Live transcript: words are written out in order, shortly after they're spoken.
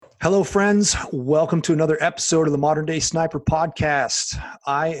Hello, friends. Welcome to another episode of the Modern Day Sniper Podcast.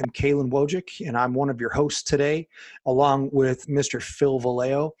 I am Kalen Wojcik, and I'm one of your hosts today, along with Mr. Phil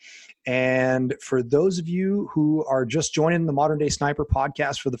Vallejo. And for those of you who are just joining the Modern Day Sniper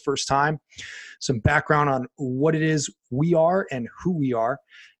Podcast for the first time, some background on what it is we are and who we are.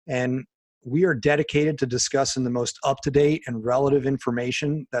 And we are dedicated to discussing the most up-to-date and relative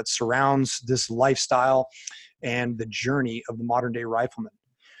information that surrounds this lifestyle and the journey of the modern-day rifleman.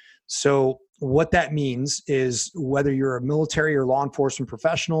 So what that means is whether you're a military or law enforcement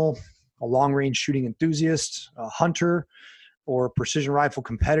professional, a long-range shooting enthusiast, a hunter, or a precision rifle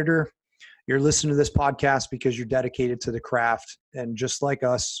competitor, you're listening to this podcast because you're dedicated to the craft and, just like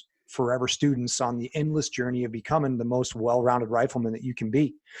us, forever students on the endless journey of becoming the most well-rounded rifleman that you can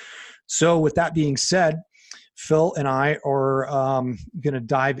be. So with that being said, Phil and I are going to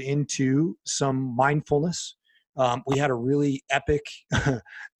dive into some mindfulness. We had a really epic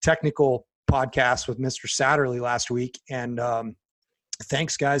technical podcast with Mr. Satterley last week. And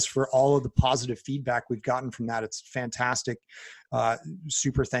thanks, guys, for all of the positive feedback we've gotten from that. It's fantastic.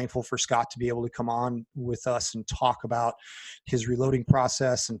 Super thankful for Scott to be able to come on with us and talk about his reloading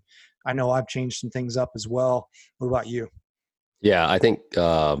process. And I know I've changed some things up as well. What about you? Yeah, I think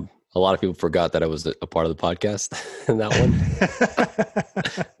a lot of people forgot that I was a part of the podcast in that one.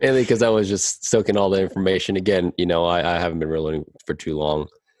 Mainly because I was just soaking all the information. Again, I haven't been reloading for too long,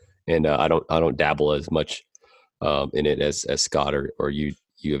 and I don't dabble as much in it as Scott or you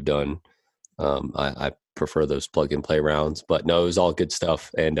have done. I prefer those plug and play rounds, but no, it was all good stuff.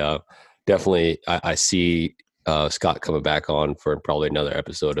 And definitely I see Scott coming back on for probably another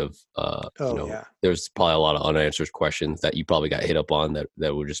episode of, there's probably a lot of unanswered questions that you probably got hit up on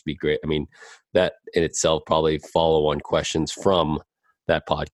that would just be great. I mean, that in itself, probably follow on questions from that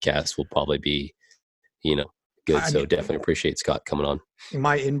podcast will probably be, good. So definitely appreciate Scott coming on.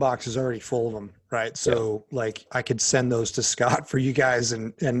 My inbox is already full of them. Right. So I could send those to Scott for you guys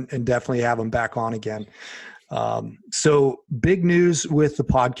and definitely have them back on again. So big news with the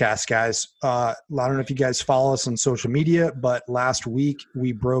podcast, guys. I don't know if you guys follow us on social media, but last week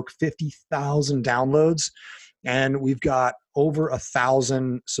we broke 50,000 downloads and we've got over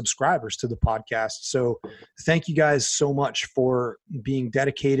 1,000 subscribers to the podcast. So thank you guys so much for being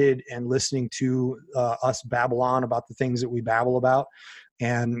dedicated and listening to us babble on about the things that we babble about.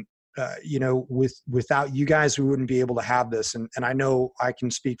 And without you guys, we wouldn't be able to have this. And I know I can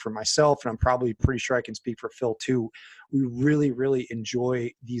speak for myself, and I'm probably pretty sure I can speak for Phil too. We really, really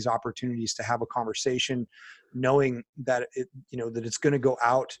enjoy these opportunities to have a conversation, knowing that that it's going to go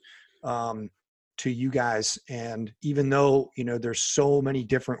out to you guys. And even though, there's so many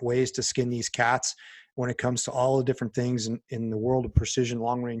different ways to skin these cats when it comes to all the different things in the world of precision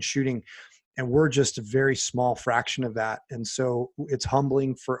long range shooting, and we're just a very small fraction of that. And so it's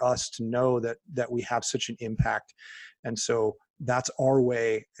humbling for us to know that we have such an impact. And so that's our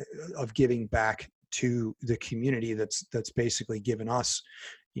way of giving back to the community that's basically given us,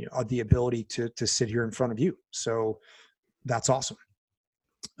 the ability to sit here in front of you. So that's awesome.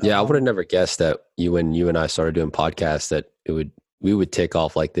 Yeah, I would have never guessed that when you and I started doing podcasts that we would take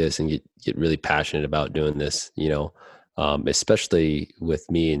off like this and get really passionate about doing this, especially with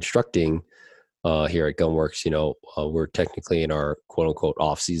me instructing here at Gunworks. We're technically in our quote unquote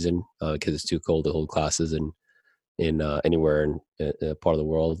off season because it's too cold to hold classes in anywhere in a part of the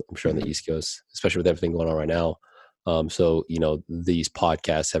world. I'm sure on the East Coast, especially with everything going on right now. So these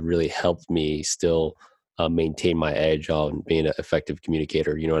podcasts have really helped me still maintain my edge on being an effective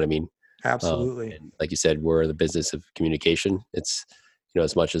communicator. You know what I mean? Absolutely. And like you said, we're in the business of communication. It's,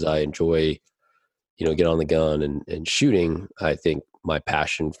 as much as I enjoy, get on the gun and shooting, I think my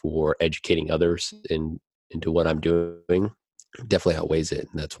passion for educating others into what I'm doing definitely outweighs it.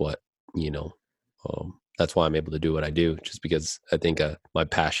 And that's what, that's why I'm able to do what I do, just because I think my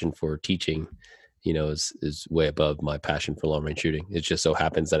passion for teaching, is way above my passion for long range shooting. It just so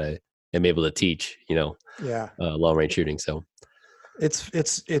happens that I am able to teach, long range shooting. So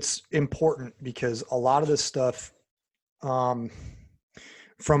it's important because a lot of this stuff, from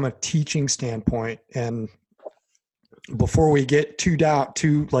a teaching standpoint, and before we get too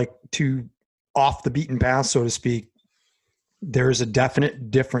off the beaten path, so to speak, there's a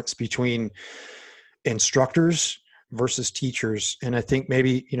definite difference between instructors versus teachers. And I think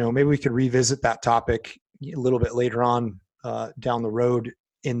maybe we could revisit that topic a little bit later on down the road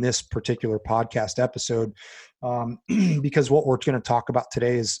in this particular podcast episode, because what we're going to talk about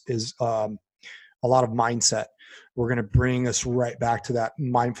today is a lot of mindset. We're going to bring us right back to that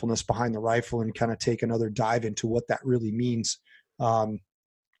mindfulness behind the rifle and kind of take another dive into what that really means.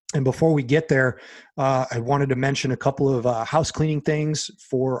 And before we get there, I wanted to mention a couple of house cleaning things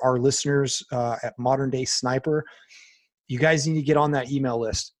for our listeners at Modern Day Sniper. You guys need to get on that email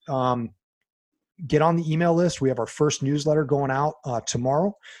list. Get on the email list. We have our first newsletter going out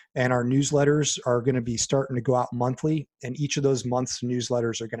tomorrow, and our newsletters are going to be starting to go out monthly. And each of those months'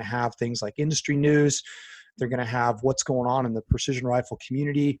 newsletters are going to have things like industry news. They're going to have what's going on in the precision rifle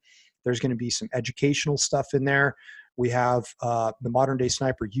community. There's going to be some educational stuff in there. We have the Modern Day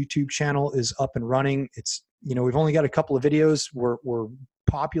Sniper YouTube channel is up and running. It's, we've only got a couple of videos. We're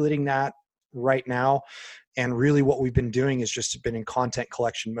populating that right now. And really what we've been doing is just been in content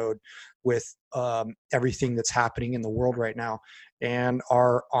collection mode with everything that's happening in the world right now. And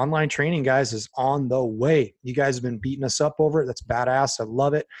our online training, guys, is on the way. You guys have been beating us up over it. That's badass. I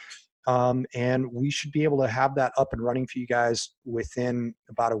love it. And we should be able to have that up and running for you guys within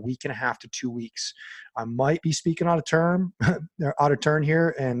about a week and a half to 2 weeks. I might be speaking out of turn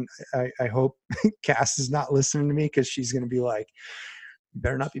here. And I hope Cass is not listening to me, because she's going to be like, you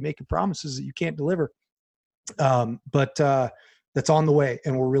better not be making promises that you can't deliver. But that's on the way,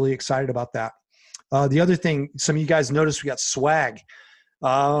 and we're really excited about that. The other thing, some of you guys noticed we got swag.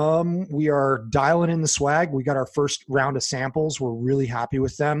 We are dialing in the swag. We got our first round of samples. We're really happy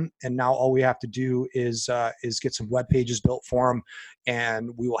with them. And now all we have to do is get some web pages built for them, and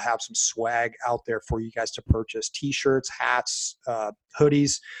we will have some swag out there for you guys to purchase. T-shirts, hats,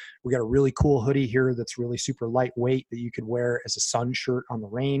 hoodies. We got a really cool hoodie here that's really super lightweight that you could wear as a sun shirt on the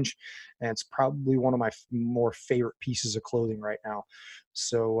range. And it's probably one of my more favorite pieces of clothing right now.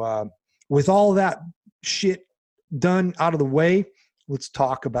 So with all that shit done out of the way, let's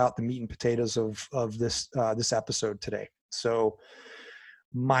talk about the meat and potatoes of this episode today. So,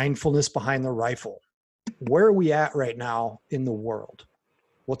 mindfulness behind the rifle. Where are we at right now in the world?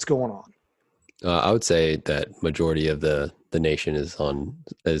 What's going on? I would say that majority of the nation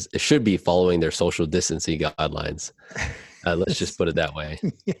it should be following their social distancing guidelines. Let's just put it that way.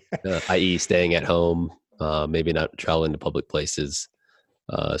 Yeah. I.e. staying at home, maybe not traveling to public places.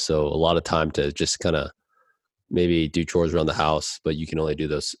 So a lot of time to just kind of maybe do chores around the house, but you can only do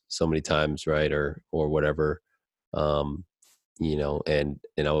those so many times, right? Or whatever. And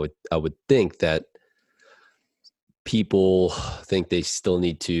I would think that people think they still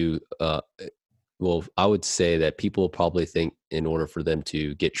need to, I would say that people probably think in order for them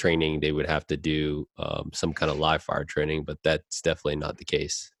to get training, they would have to do some kind of live fire training, but that's definitely not the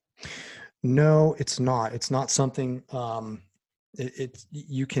case. No, it's not. It's not something,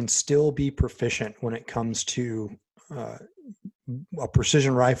 you can still be proficient when it comes to a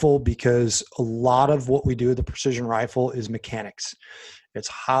precision rifle, because a lot of what we do with the precision rifle is mechanics. It's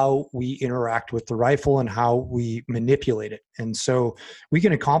how we interact with the rifle and how we manipulate it. And so we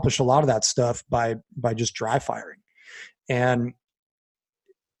can accomplish a lot of that stuff by just dry firing. And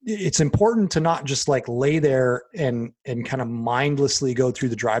it's important to not just like lay there and kind of mindlessly go through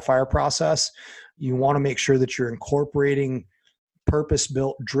the dry fire process. You want to make sure that you're incorporating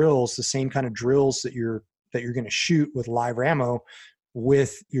purpose-built drills, the same kind of drills that you're going to shoot with live ammo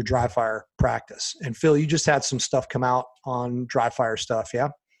with your dry fire practice. And Phil, you just had some stuff come out on dry fire stuff. Yeah.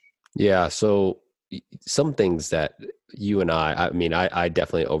 Yeah. So some things that you and I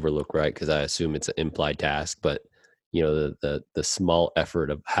definitely overlook, right? Cause I assume it's an implied task, but the small effort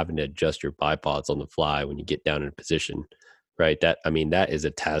of having to adjust your bipods on the fly when you get down in a position, right? That is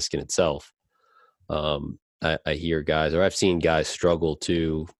a task in itself. I hear guys, or I've seen guys struggle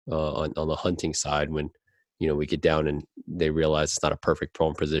too on the hunting side when, we get down and they realize it's not a perfect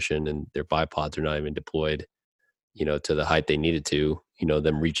prone position and their bipods are not even deployed, to the height they needed to,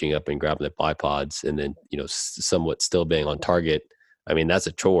 them reaching up and grabbing the bipods and then, somewhat still being on target. I mean, that's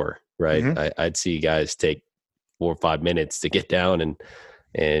a chore, right? Mm-hmm. I'd see guys take 4 or 5 minutes to get down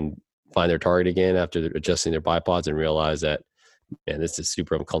and find their target again after adjusting their bipods and realize that, man, this is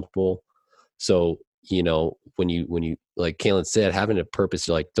super uncomfortable. So, when you, like Kaylin said, having a purpose,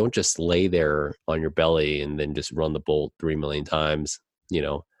 like, don't just lay there on your belly and then just run the bolt 3 million times.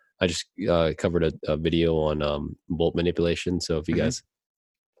 I just covered a video on bolt manipulation. So if you guys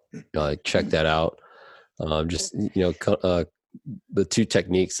check that out, the 2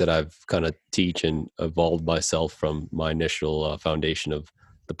 techniques that I've kind of teach and evolved myself from my initial foundation of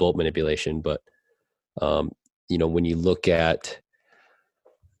the bolt manipulation. But, when you look at,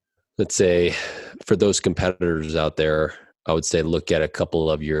 let's say, for those competitors out there, I would say look at a couple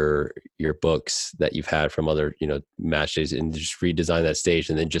of your books that you've had from other, match days and just redesign that stage.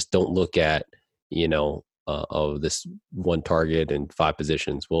 And then just don't look at, this one target and 5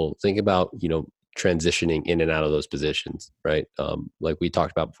 positions. Well, think about, transitioning in and out of those positions, right? Like we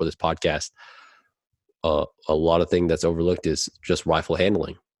talked about before this podcast, a lot of thing that's overlooked is just rifle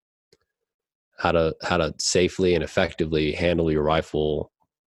handling, how to safely and effectively handle your rifle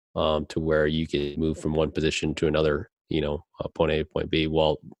to where you can move from one position to another, point A to point B,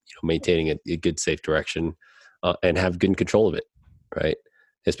 while maintaining a good safe direction and have good control of it, right?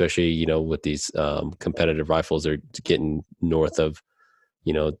 Especially with these competitive rifles, are getting north of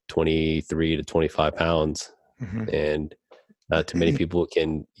 23 to 25 pounds, and too many people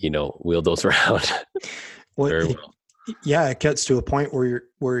can wield those around very well. Yeah, it gets to a point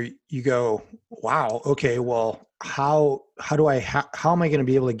where you go, wow, okay, well, how am I going to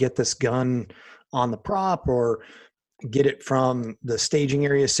be able to get this gun on the prop or get it from the staging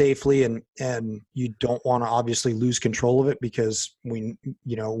area safely? And you don't want to obviously lose control of it, because we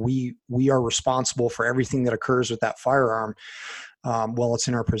are responsible for everything that occurs with that firearm while it's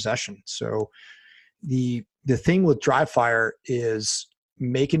in our possession. So the thing with dry fire is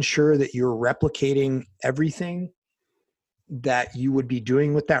making sure that you're replicating everything that you would be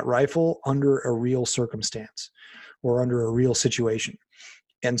doing with that rifle under a real circumstance or under a real situation.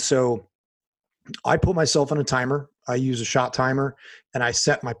 And so I put myself on a timer. I use a shot timer, and I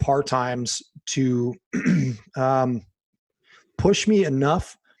set my par times to push me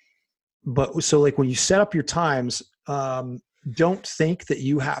enough. But so like when you set up your times, don't think that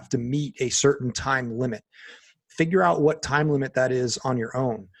you have to meet a certain time limit. Figure out what time limit that is on your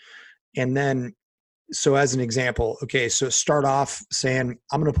own. And then, so as an example, okay, so start off saying,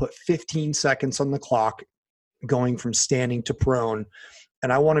 I'm going to put 15 seconds on the clock going from standing to prone.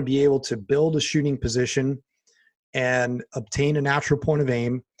 And I want to be able to build a shooting position and obtain a natural point of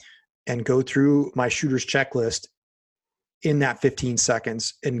aim and go through my shooter's checklist in that 15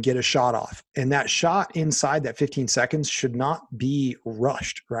 seconds and get a shot off. And that shot inside that 15 seconds should not be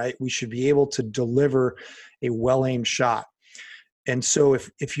rushed, right? We should be able to deliver a well-aimed shot. And so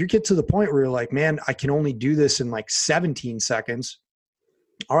if you get to the point where you're like, man, I can only do this in like 17 seconds.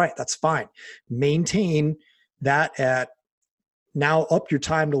 All right, that's fine. Maintain that at now up your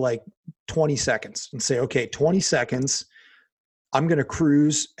time to like 20 seconds and say, okay, 20 seconds, I'm going to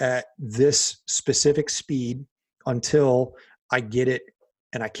cruise at this specific speed until I get it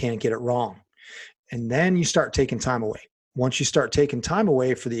and I can't get it wrong. And then you start taking time away. Once you start taking time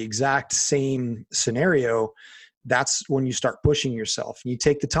away for the exact same scenario, that's when you start pushing yourself. You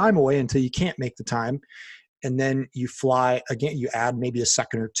take the time away until you can't make the time. And then you fly again, you add maybe a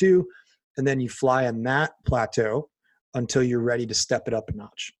second or two, and then you fly on that plateau until you're ready to step it up a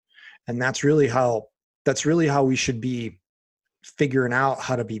notch. And that's really how we should be figuring out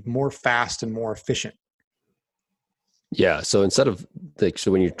how to be more fast and more efficient. Yeah. So so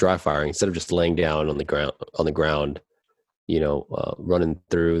when you're dry firing, instead of just laying down on the ground, running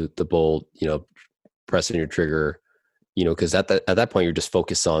through the bolt, pressing your trigger, because at that point you're just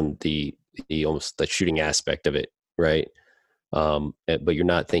focused on the almost the shooting aspect of it, right? But you're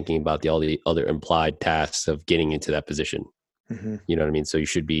not thinking about all the other implied tasks of getting into that position. Mm-hmm. You know what I mean? So you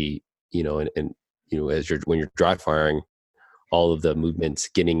should be, when you're dry firing, all of the movements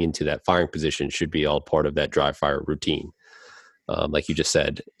getting into that firing position should be all part of that dry fire routine, like you just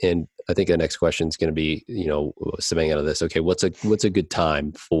said. And I think the next question is going to be, stemming out of this. Okay, what's a good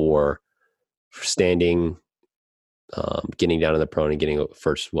time for standing, getting down in the prone and getting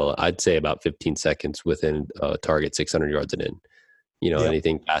first? Well, I'd say about 15 seconds within target 600 yards and in. Yep.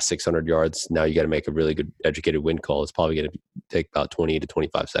 Anything past 600 yards, now you got to make a really good educated wind call. It's probably going to take about 20 to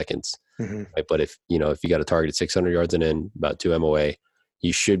 25 seconds. Mm-hmm. Right? But if you got a target at 600 yards and in, about 2 MOA,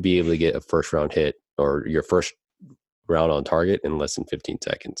 you should be able to get a first round hit or your first round on target in less than 15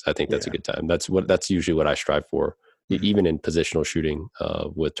 seconds. I think that's a good time. That's usually what I strive for, even in positional shooting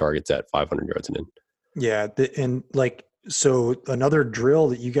with targets at 500 yards and in. Yeah. And like, so another drill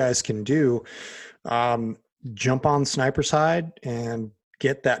that you guys can do, jump on Sniper's Hide and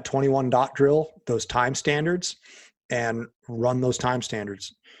get that 21 dot drill, those time standards, and run those time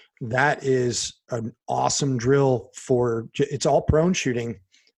standards. That is an awesome drill it's all prone shooting.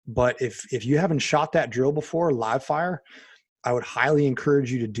 But if you haven't shot that drill before live fire, I would highly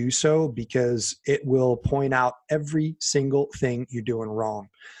encourage you to do so, because it will point out every single thing you're doing wrong.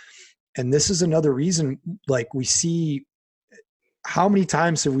 And this is another reason, like, we see, how many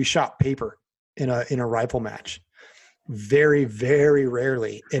times have we shot paper in a rifle match? Very, very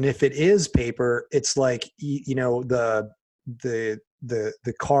rarely. And if it is paper, it's like, the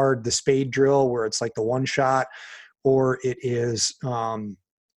card, the spade drill, where it's like the one shot, or it is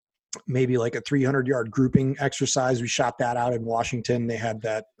maybe like a 300-yard grouping exercise. We shot that out in Washington. They had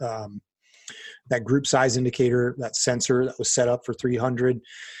that group size indicator, that sensor that was set up for 300.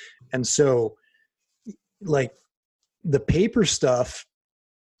 And so, like, the paper stuff,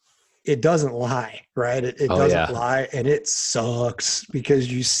 it doesn't lie, right? It Oh doesn't yeah. lie, and it sucks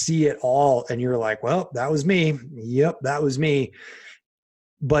because you see it all and you're like, well, that was me. Yep, that was me.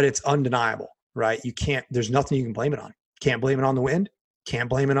 But it's undeniable, right? You can't, there's nothing you can blame it on. Can't blame it on the wind. Can't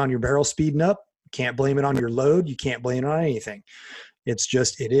blame it on your barrel speeding up. Can't blame it on your load. You can't blame it on anything. It's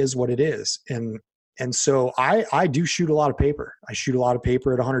just, it is what it is. And so I do shoot a lot of paper. I shoot a lot of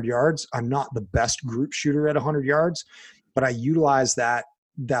paper at 100 yards. I'm not the best group shooter at 100 yards, but I utilize that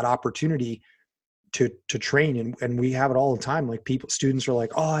opportunity to train. And we have it all the time. Like students are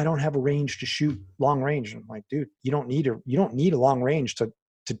like, oh, I don't have a range to shoot long range. And I'm like, dude, you don't need a long range to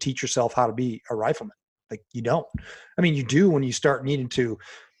teach yourself how to be a rifleman. Like, you don't. I mean, you do when you start needing to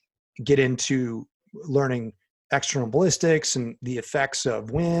get into learning external ballistics and the effects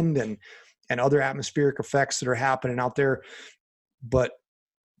of wind and other atmospheric effects that are happening out there. But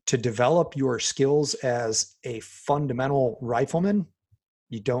to develop your skills as a fundamental rifleman,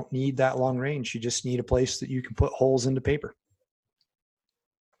 you don't need that long range. You just need a place that you can put holes into paper.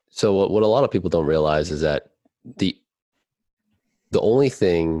 So what a lot of people don't realize is that the only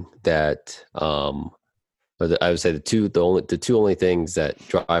thing that I would say the two only things that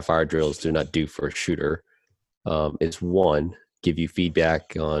dry fire drills do not do for a shooter is, one, give you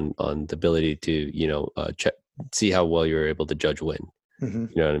feedback on the ability to see how well you're able to judge wind. Mm-hmm.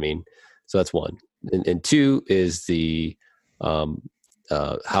 You know what I mean? So that's one. And two is the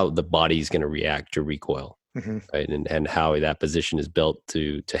how the body's going to react to recoil, Mm-hmm. right? And how that position is built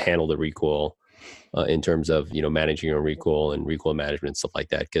to handle the recoil in terms of managing your recoil and recoil management and stuff like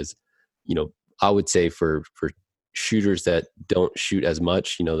that. Because I would say for shooters that don't shoot as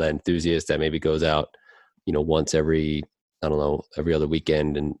much, that enthusiast that maybe goes out once every other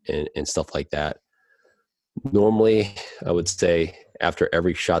weekend and stuff like that. Normally, I would say after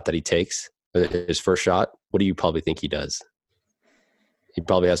every shot that he takes, his first shot, what do you probably think he does? He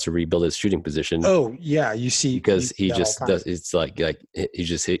probably has to rebuild his shooting position. Oh yeah, you see, because he just does. It's like he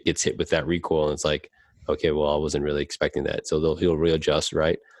just gets hit with that recoil, and it's like, okay, well, I wasn't really expecting that, so he'll readjust,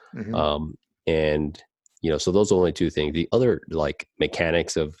 right? Mm-hmm. And so those are only two things. The other, like,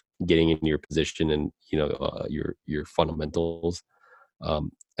 mechanics of getting into your position and your fundamentals.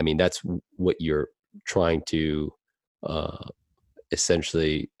 I mean, that's what you're trying to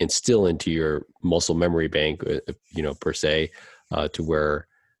essentially instill into your muscle memory bank, per se, to where,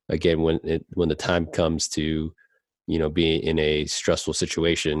 again, when the time comes to be in a stressful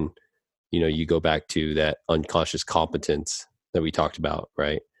situation, you go back to that unconscious competence that we talked about,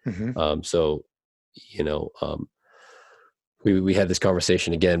 right? Mm-hmm. So we had this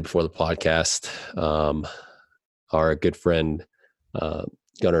conversation again before the podcast. Our good friend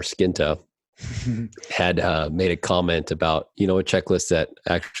Gunnar Skinta had made a comment about a checklist that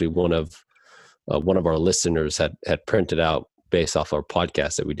actually one of our listeners had printed out based off our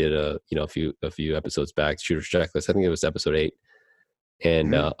podcast that we did a few episodes back, Shooter's Checklist. I think it was episode 8,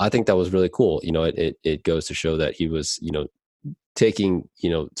 and Mm-hmm. I think that was really cool. It goes to show that he was taking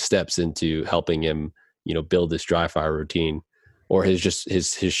steps into helping him build this dry fire routine, or his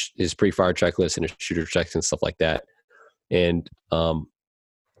pre-fire checklist and his shooter checks and stuff like that. And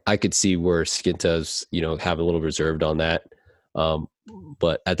I could see where Skinta's have a little reserved on that,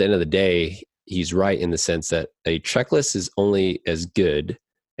 but at the end of the day, he's right in the sense that a checklist is only as good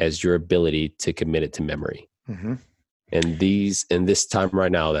as your ability to commit it to memory. Mm-hmm. And this time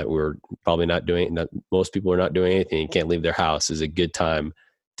right now that we're probably not doing, most people are not doing anything, can't leave their house, is a good time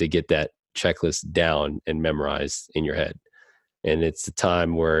to get that checklist down and memorized in your head. And it's the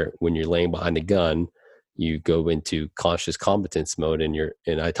time where, when you're laying behind the gun, you go into conscious competence mode.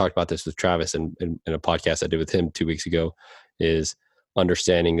 And I talked about this with Travis in a podcast I did with him 2 weeks ago, is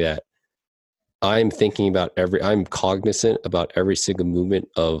understanding that I'm cognizant about every single movement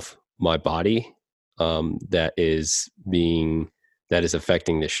of my body that is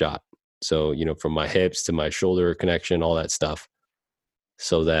affecting the shot. So, from my hips to my shoulder connection, all that stuff.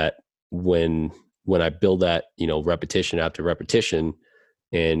 So that when I build that, repetition after repetition,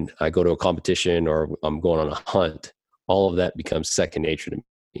 and I go to a competition or I'm going on a hunt, all of that becomes second nature to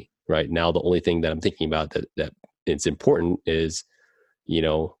me. Right now, the only thing that I'm thinking about that it's important is,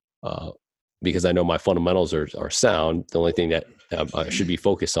 because I know my fundamentals are sound, the only thing that I should be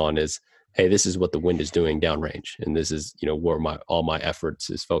focused on is, hey, this is what the wind is doing downrange, and this is where all my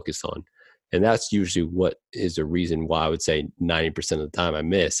efforts is focused on. And that's usually what is the reason why I would say 90% of the time I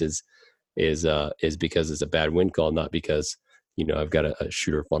miss is because it's a bad wind call, not because I've got a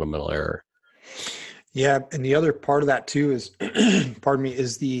shooter fundamental error. Yeah, and the other part of that too is, pardon me,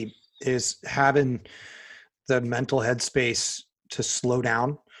 is having the mental headspace to slow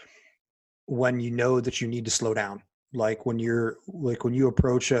down when you know that you need to slow down. Like when you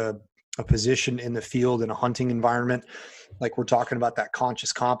approach a a position in the field in a hunting environment, like we're talking about that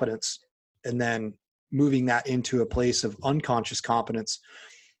conscious competence, and then moving that into a place of unconscious competence,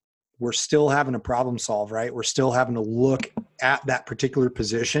 we're still having to problem solve, right? We're still having to look at that particular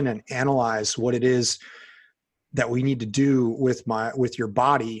position and analyze what it is that we need to do with your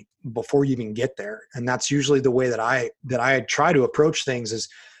body before you even get there. And that's usually the way that I try to approach things. Is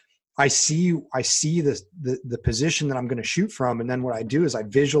I see the position that I'm going to shoot from, and then what I do is I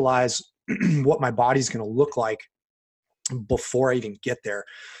visualize what my body's going to look like before I even get there,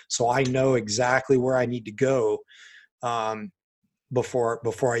 so I know exactly where I need to go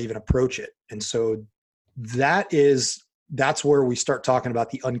before I even approach it. And so that's where we start talking about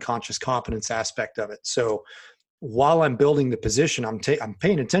the unconscious competence aspect of it. So while I'm building the position, I'm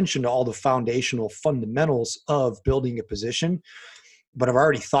paying attention to all the foundational fundamentals of building a position, but I've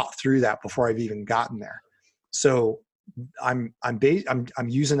already thought through that before I've even gotten there. So I'm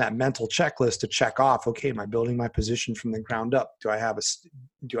using that mental checklist to check off, okay, am I building my position from the ground up? Do I have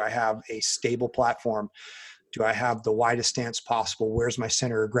a stable platform? Do I have the widest stance possible? Where's my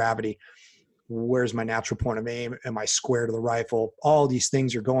center of gravity? Where's my natural point of aim? Am I square to the rifle? All these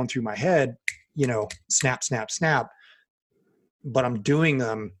things are going through my head, snap, snap, snap, but I'm doing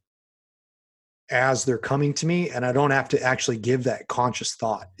them as they're coming to me, and I don't have to actually give that conscious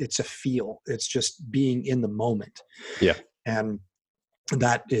thought. It's a feel. It's just being in the moment. Yeah. And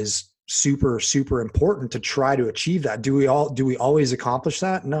that is super, super important to try to achieve that. Do we always accomplish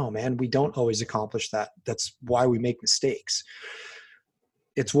that? No, man, we don't always accomplish that. That's why we make mistakes.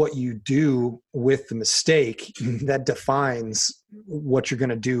 It's what you do with the mistake that defines what you're going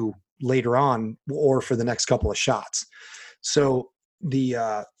to do later on or for the next couple of shots. So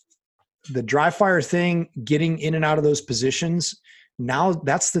the dry fire thing, getting in and out of those positions, now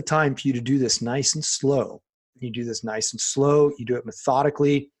that's the time for you to do this nice and slow. You do this nice and slow. You do it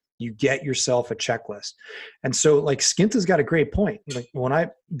methodically. You get yourself a checklist. And so like Skinta's got a great point. Like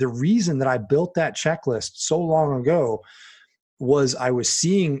the reason that I built that checklist so long ago was I was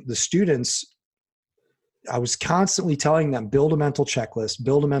seeing the students, I was constantly telling them, build a mental checklist.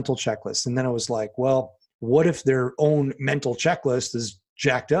 And then I was like, well, what if their own mental checklist is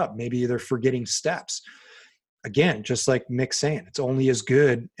jacked up? Maybe they're forgetting steps. Again, just like Mick's saying, it's only as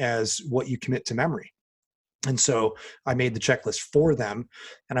good as what you commit to memory. And so I made the checklist for them,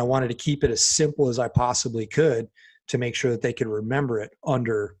 and I wanted to keep it as simple as I possibly could to make sure that they could remember it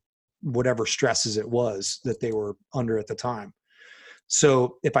under whatever stresses it was that they were under at the time.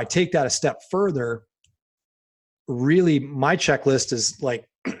 So if I take that a step further, really my checklist is like,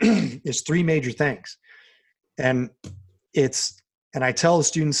 is 3 major things. And I tell the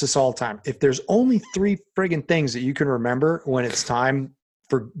students this all the time. If there's only 3 friggin' things that you can remember when it's time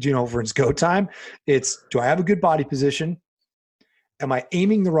for its go time, it's, do I have a good body position? Am I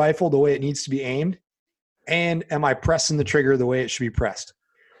aiming the rifle the way it needs to be aimed? And am I pressing the trigger the way it should be pressed?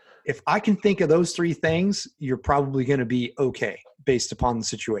 If I can think of those 3 things, you're probably going to be okay based upon the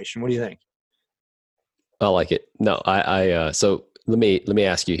situation. What do you think? I like it. No, so let me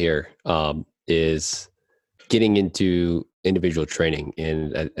ask you here, is getting into individual training.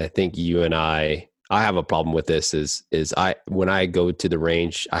 And I think you and I have a problem with this is when I go to the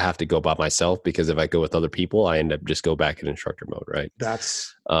range, I have to go by myself, because if I go with other people, I end up just go back in instructor mode. Right.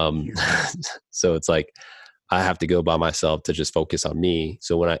 That's, so it's like, I have to go by myself to just focus on me.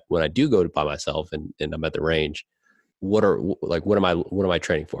 So when I do go by myself and I'm at the range, what am I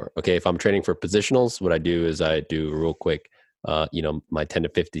training for? Okay. If I'm training for positionals, what I do is I do real quick, my 10 to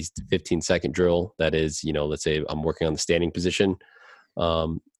 15 second drill. That is, let's say I'm working on the standing position.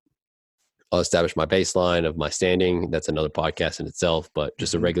 I'll establish my baseline of my standing. That's another podcast in itself, but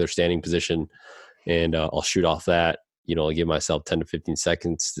just a regular standing position. And I'll shoot off that, I'll give myself 10 to 15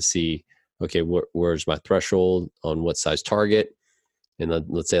 seconds to see, okay, where's my threshold on what size target? And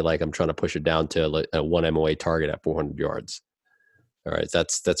let's say like I'm trying to push it down to a 1 MOA target at 400 yards. All right.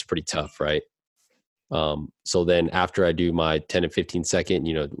 That's pretty tough, right? So then after I do my 10 and 15 second,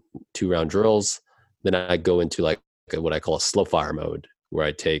 2-round drills, then I go into like what I call a slow fire mode, where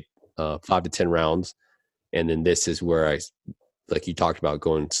I take 5 to 10 rounds. And then this is where I, like you talked about,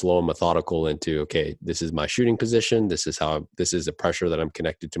 going slow and methodical into, okay, this is my shooting position. This is the pressure that I'm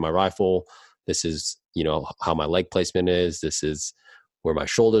connected to my rifle. This is, how my leg placement is. This is where my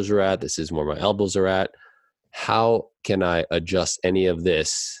shoulders are at. This is where my elbows are at. How can I adjust any of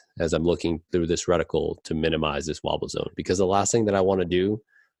this as I'm looking through this reticle to minimize this wobble zone? Because the last thing that I want to do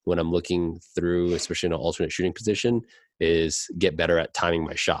when I'm looking through, especially in an alternate shooting position, is get better at timing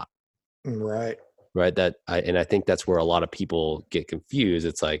my shot. Right. Right. I think that's where a lot of people get confused.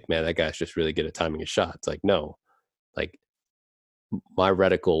 It's like, man, that guy's just really good at timing his shot. It's like, no, like my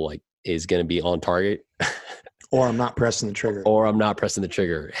reticle, like is going to be on target, or I'm not pressing the trigger, or I'm not pressing the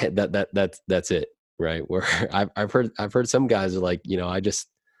trigger. That's it, right? Where I've heard some guys are like, I just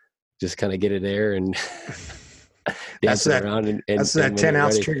kind of get it there and dancing around, and that's that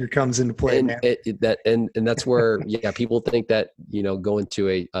 10-ounce trigger comes into play, and man. And that's where people think that going to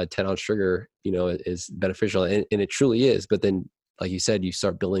a 10-ounce trigger is beneficial, and it truly is. But then, like you said, you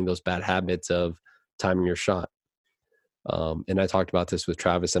start building those bad habits of timing your shot. And I talked about this with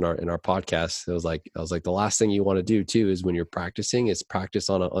Travis in our podcast. I was like, the last thing you want to do too is when you're practicing is practice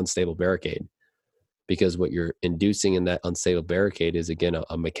on an unstable barricade, because what you're inducing in that unstable barricade is, again,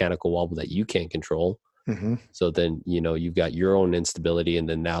 a mechanical wobble that you can't control. Mm-hmm. So then, you've got your own instability, and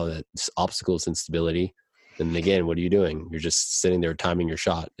then now that obstacles instability. And again, what are you doing? You're just sitting there timing your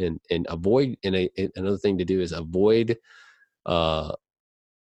shot, and avoid, another thing to do is avoid,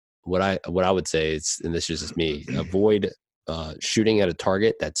 what I would say is, and this is just me, avoid shooting at a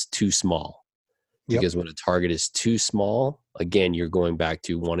target that's too small. Because when a target is too small, again, you're going back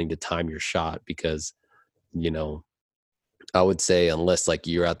to wanting to time your shot, because, I would say, unless like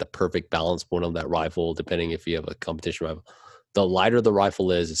you're at the perfect balance point of that rifle, depending if you have a competition rifle, the lighter the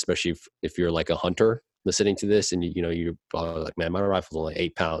rifle is, especially if you're like a hunter listening to this, and you're probably like, man, my rifle's only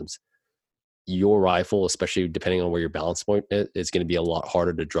 8 pounds. Your rifle, especially depending on where your balance point is going to be a lot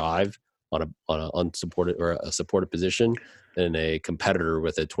harder to drive on a unsupported or a supported position than a competitor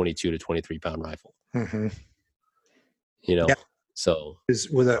with a 22 to 23 pound rifle. Mm-hmm. So is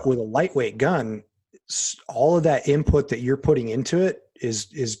with a lightweight gun, all of that input that you're putting into it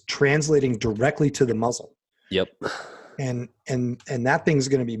is translating directly to the muzzle. Yep. And that thing's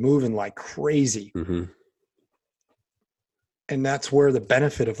going to be moving like crazy. Mm-hmm. And that's where the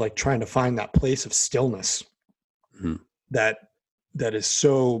benefit of like trying to find that place of stillness mm-hmm. that is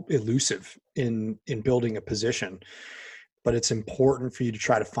so elusive in building a position. But it's important for you to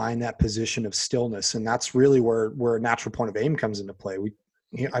try to find that position of stillness. And that's really where a natural point of aim comes into play.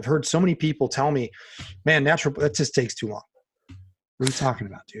 I've heard so many people tell me, man, that just takes too long. What are you talking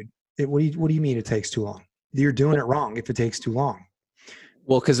about, dude? What do you mean it takes too long? You're doing it wrong if it takes too long.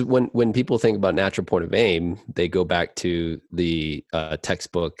 Well, because when people think about natural point of aim, they go back to the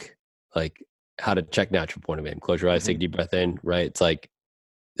textbook, like how to check natural point of aim. Close your eyes, take a deep breath in, right? It's like,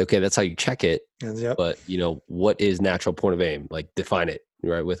 okay, that's how you check it. Yep. But what is natural point of aim? Like, define it,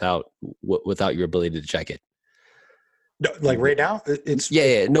 right? Without your ability to check it. No, like right now, it's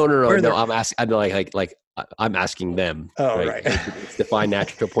No. I'm asking them. Oh, right. It's define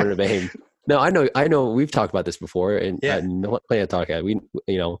natural point of aim. No, I know. We've talked about this before, and plenty of talk.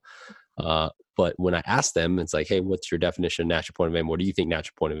 But when I ask them, it's like, hey, what's your definition of natural point of aim? What do you think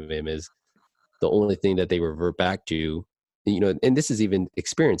natural point of aim is? The only thing that they revert back to, and this is even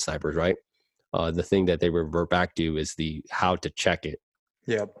experienced snipers, right? The thing that they revert back to is the how to check it.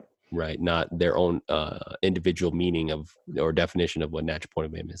 Yep. Right, not their own individual meaning of or definition of what natural point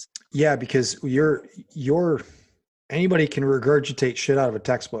of aim is. Yeah, because anybody can regurgitate shit out of a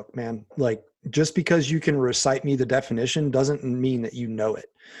textbook, man. Like, just because you can recite me the definition doesn't mean that you know it.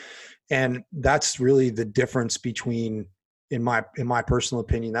 And that's really the difference between, in my personal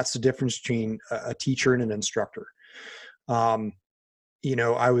opinion, that's the difference between a teacher and an instructor. I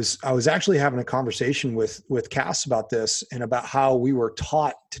was actually having a conversation with Cass about this and about how we were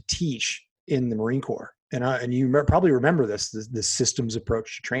taught to teach in the Marine Corps. And you probably remember this systems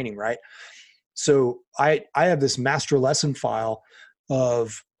approach to training, right? So I have this master lesson file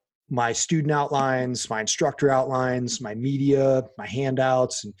of my student outlines, my instructor outlines, my media, my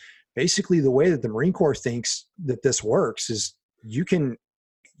handouts. And basically the way that the Marine Corps thinks that this works is you can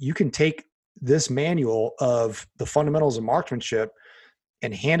take this manual of the fundamentals of marksmanship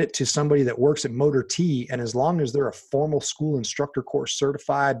and hand it to somebody that works at Motor T. And as long as they're a formal school instructor course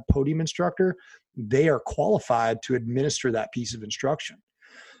certified podium instructor, they are qualified to administer that piece of instruction.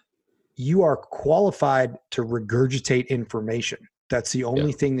 You are qualified to regurgitate information. That's the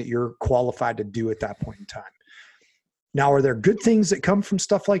only thing that you're qualified to do at that point in time. Now, are there good things that come from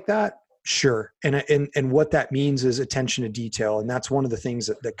stuff like that? Sure. And what that means is attention to detail. And that's one of the things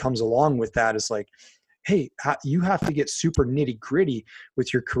that comes along with that is like, hey, you have to get super nitty gritty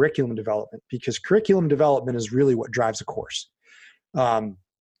with your curriculum development, because curriculum development is really what drives a course.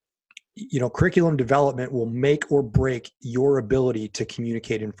 Curriculum development will make or break your ability to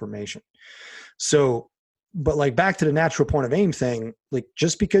communicate information. So, but like back to the natural point of aim thing, like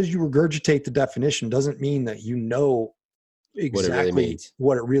just because you regurgitate the definition doesn't mean that you know exactly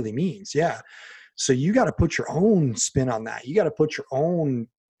what it really means. Yeah. So you got to put your own spin on that. You got to put your own,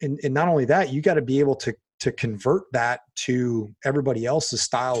 and not only that, you got to be able to convert that to everybody else's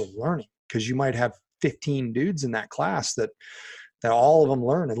style of learning, because you might have 15 dudes in that class that that all of them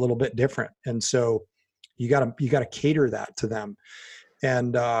learn a little bit different. And so you gotta cater that to them.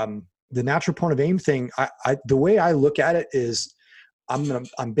 And the natural point of aim thing, the way I look at it is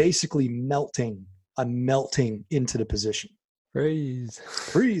I'm basically melting. I'm melting into the position.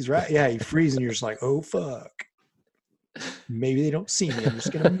 Freeze, right? Yeah, you freeze and you're just like, oh fuck. Maybe they don't see me. I'm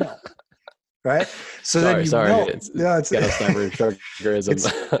just gonna melt. Right? So then you melt.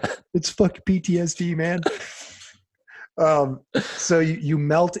 It's fucking PTSD, man. So you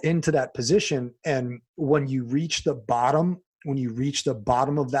melt into that position, and when you reach the bottom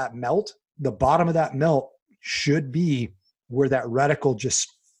of that melt, the bottom of that melt should be where that reticle just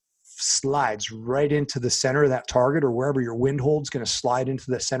slides right into the center of that target, or wherever your wind hold's going to slide into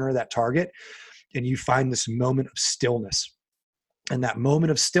the center of that target. And you find this moment of stillness. And that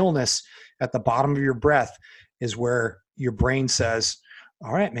moment of stillness at the bottom of your breath is where your brain says,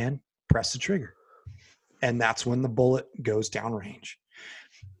 all right, man, press the trigger. And that's when the bullet goes downrange.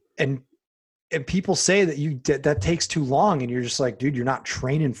 And people say that takes too long. And you're just like, dude, you're not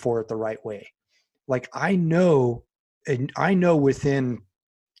training for it the right way. Like I know within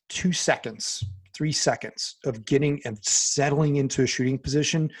 2 seconds, 3 seconds of getting and settling into a shooting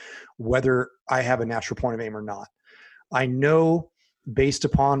position, whether I have a natural point of aim or not. I know based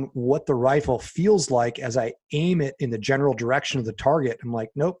upon what the rifle feels like as I aim it in the general direction of the target. I'm like,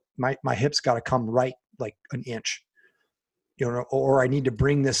 nope, my hips got to come right like an inch, or I need to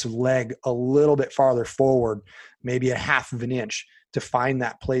bring this leg a little bit farther forward, maybe a half of an inch, to find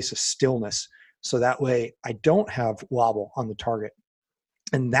that place of stillness. So that way I don't have wobble on the target.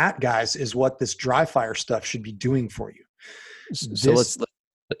 And that, guys, is what this dry fire stuff should be doing for you. So let's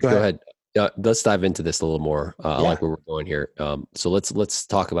go ahead. Let's dive into this a little more. I like where we're going here. So let's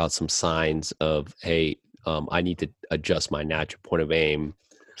talk about some signs of, hey, I need to adjust my natural point of aim.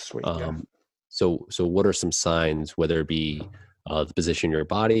 Sweet. So what are some signs, whether it be the position of your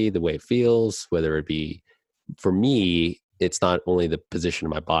body, the way it feels, whether it be, for me, it's not only the position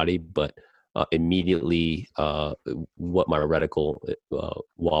of my body, but immediately what my reticle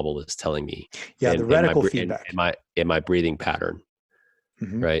wobble is telling me. Yeah, the reticle feedback. And my breathing pattern.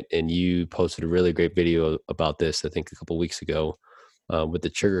 Mm-hmm. Right. And you posted a really great video about this, I think a couple of weeks ago, with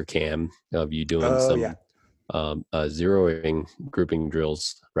the trigger cam of you doing zeroing grouping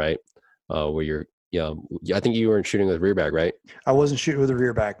drills, right? Where you're, I think you weren't shooting with rear bag, right? I wasn't shooting with a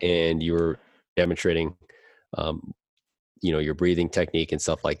rear bag. And you were demonstrating, your breathing technique and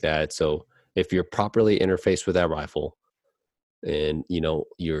stuff like that. So if you're properly interfaced with that rifle and,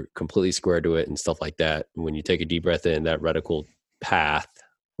 you're completely square to it and stuff like that, when you take a deep breath in, that reticle path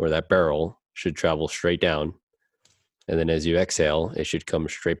or that barrel should travel straight down, and then as you exhale it should come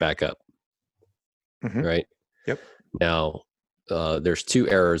straight back up. Mm-hmm. Right? Yep. Now there's two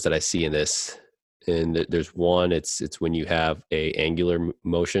errors that I see in this, and there's one, it's when you have a angular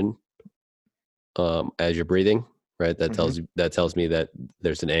motion as you're breathing, right? That tells me that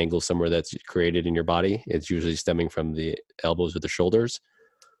there's an angle somewhere that's created in your body. It's usually stemming from the elbows or the shoulders.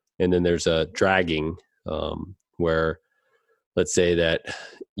 And then there's a dragging where, let's say that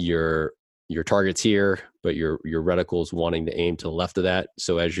your target's here, but your reticle is wanting to aim to the left of that.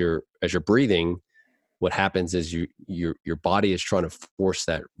 So as you're breathing, what happens is your body is trying to force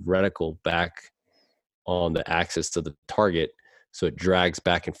that reticle back on the axis to the target, so it drags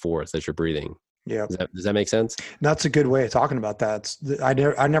back and forth as you're breathing. Yeah. Does that make sense? That's a good way of talking about that.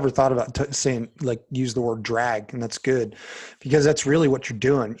 I never thought about saying, like, use the word drag, and that's good, because that's really what you're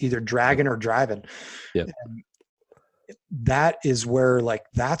doing, either dragging or driving. Yeah. That is where,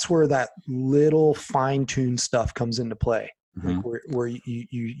 that's where that little fine-tuned stuff comes into play. Mm-hmm. Like where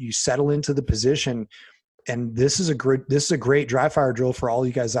you settle into the position. And this is a great dry fire drill for all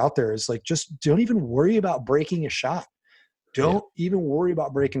you guys out there. Is like, just don't even worry about breaking a shot. Don't even worry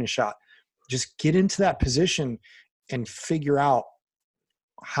about breaking a shot. Just get into that position and figure out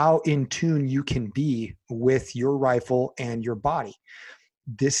how in tune you can be with your rifle and your body.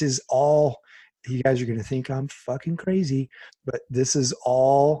 This is all, you guys are going to think I'm fucking crazy, but this is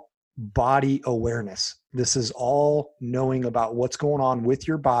all body awareness. This is all knowing about what's going on with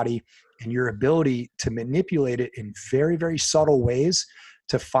your body and your ability to manipulate it in very, very subtle ways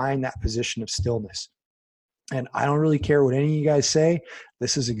to find that position of stillness. And I don't really care what any of you guys say.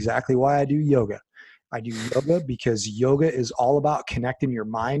 This is exactly why I do yoga. I do yoga because yoga is all about connecting your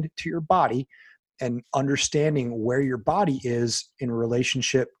mind to your body and understanding where your body is in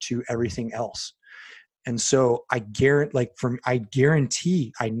relationship to everything else. And so I guarantee,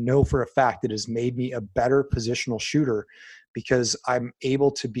 I know for a fact it has made me a better positional shooter, because I'm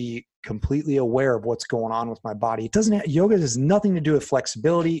able to be completely aware of what's going on with my body. Yoga has nothing to do with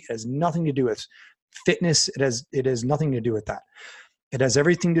flexibility. It has nothing to do with fitness. It has nothing to do with that. It has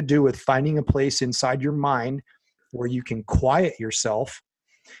everything to do with finding a place inside your mind where you can quiet yourself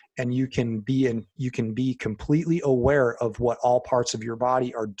and you can be completely aware of what all parts of your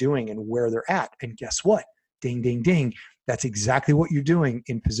body are doing and where they're at. And guess what? Ding, ding, ding. That's exactly what you're doing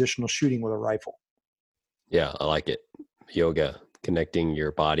in positional shooting with a rifle. Yeah, I like it. Yoga, connecting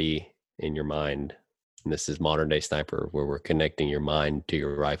your body and your mind. And this is modern day sniper, where we're connecting your mind to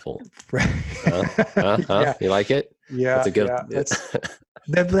your rifle. Right. Yeah. You like it? Yeah. That's a good.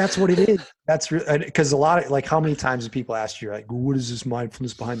 Yeah. That's what it is. That's because a lot of, like, how many times do people ask you, like, what is this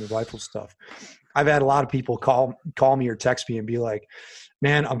mindfulness behind the rifle stuff? I've had a lot of people call me or text me and be like,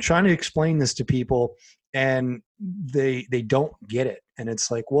 man, I'm trying to explain this to people and they don't get it. And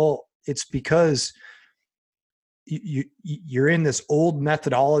it's like, well, it's because you're in this old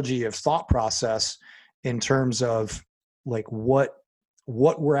methodology of thought process in terms of like what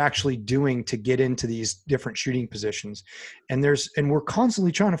we're actually doing to get into these different shooting positions. And we're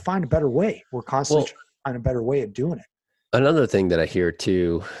constantly trying to find a better way. We're constantly trying to find a better way of doing it. Another thing that I hear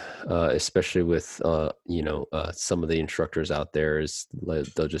too, especially with some of the instructors out there, is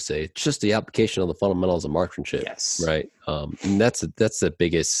they'll just say it's just the application of the fundamentals of marksmanship. Yes. Right. And that's the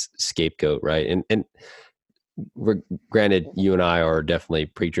biggest scapegoat, right? And granted, you and I are definitely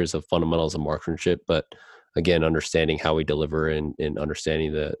preachers of fundamentals of marksmanship, but again, understanding how we deliver and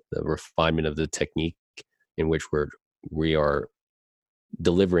understanding the refinement of the technique in which we are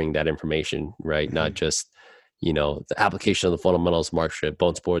delivering that information, right? Mm-hmm. Not just, the application of the fundamentals of marksmanship,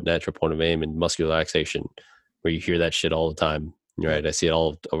 bone support, natural point of aim, and muscular relaxation, where you hear that shit all the time, right? I see it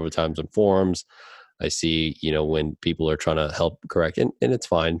all over times in forums. I see, when people are trying to help correct, and it's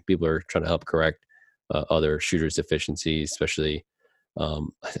fine. People are trying to help correct other shooters' deficiencies, especially. I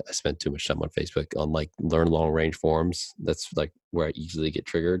spend too much time on Facebook on like learn long range forums. That's like where I easily get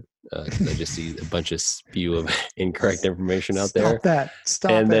triggered. I just see a bunch of spew of incorrect information out there.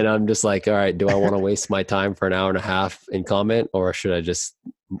 Stop and it. Then I'm just like, all right, do I want to waste my time for an hour and a half in comment, or should I just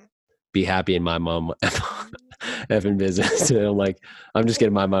be happy in my mom effing business? And I'm like, I'm just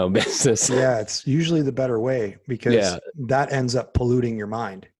getting my own business. Yeah, it's usually the better way because that ends up polluting your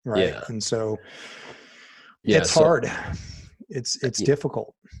mind, right? Yeah. And so it's hard. It's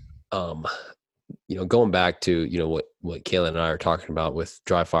difficult. Going back to, what Kaylin and I are talking about with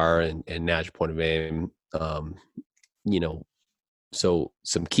dry fire and natural point of aim, so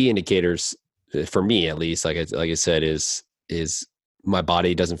some key indicators for me, at least, like I said, is my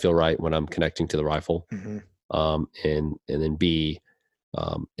body doesn't feel right when I'm connecting to the rifle. Mm-hmm. And then B,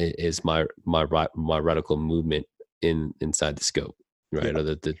 is my reticle movement inside the scope, right? Or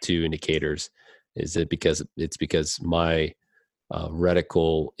the two indicators. Is it because my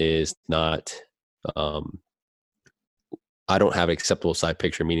reticle is not, I don't have an acceptable side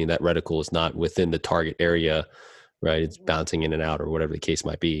picture, meaning that reticle is not within the target area, right? It's bouncing in and out or whatever the case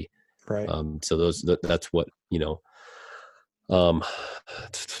might be. Right. So that's what, I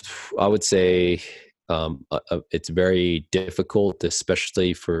would say, it's very difficult,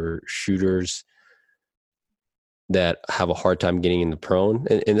 especially for shooters that have a hard time getting in the prone.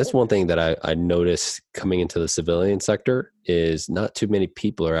 And that's one thing that I noticed coming into the civilian sector is not too many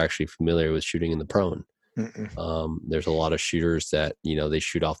people are actually familiar with shooting in the prone. There's a lot of shooters that, they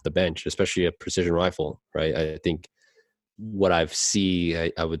shoot off the bench, especially a precision rifle, right? I think what I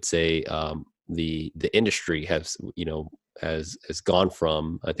would say, the industry has gone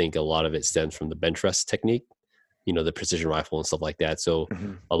from, I think a lot of it stems from the bench rest technique, the precision rifle and stuff like that. So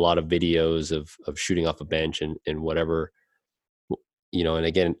a lot of videos of shooting off a bench and whatever, and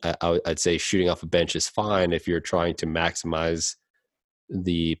again, I'd say shooting off a bench is fine if you're trying to maximize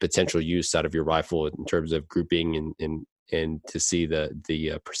the potential use out of your rifle in terms of grouping and to see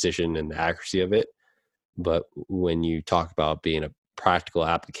the precision and the accuracy of it. But when you talk about being a practical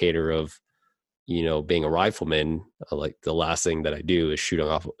applicator of, being a rifleman, like the last thing that I do is shoot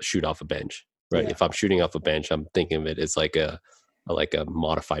off a bench. Right. Yeah. If I'm shooting off a bench, I'm thinking of it as like a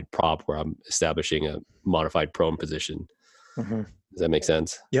modified prop where I'm establishing a modified prone position. Mm-hmm. Does that make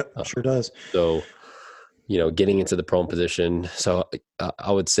sense? Yep, sure does. So, getting into the prone position. So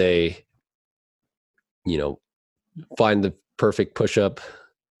I would say, find the perfect push-up.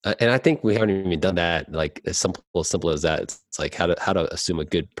 And I think we haven't even done that. Like as simple as that. It's like how to assume a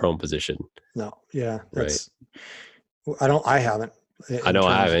good prone position. No. Yeah. Right. I haven't. I know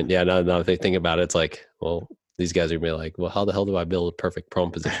I haven't. Yeah. Now if they think about it, it's like, well, these guys are gonna be like, well, how the hell do I build a perfect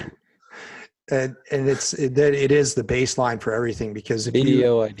prone position? and it is the baseline for everything because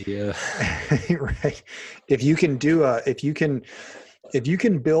video idea, right? If you can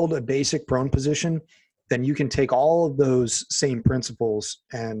build a basic prone position, then you can take all of those same principles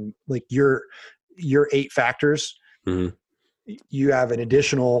and like your 8 factors, Mm-hmm. you have an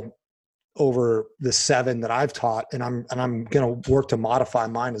additional over the 7 that I've taught, and I'm going to work to modify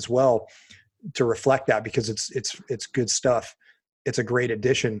mine as well to reflect that, because it's good stuff. It's a great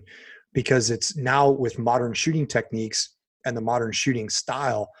addition, because it's now with modern shooting techniques and the modern shooting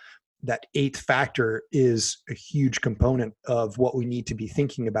style, that 8th factor is a huge component of what we need to be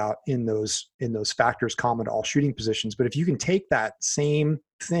thinking about in those factors common to all shooting positions. But if you can take that same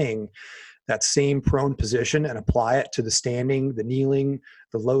thing, that same prone position, and apply it to the standing, the kneeling,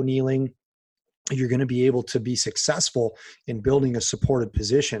 the low kneeling, you're going to be able to be successful in building a supported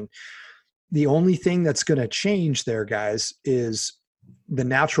position. The only thing that's going to change there, guys, is the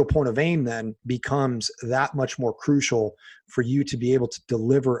natural point of aim then becomes that much more crucial for you to be able to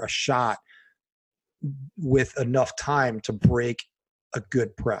deliver a shot with enough time to break a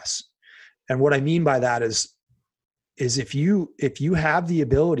good press. And what I mean by that is if you have the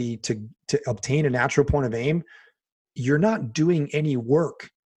ability to obtain a natural point of aim, you're not doing any work.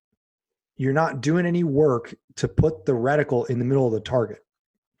 You're not doing any work to put the reticle in the middle of the target.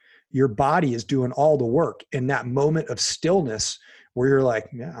 Your body is doing all the work in that moment of stillness where you're like,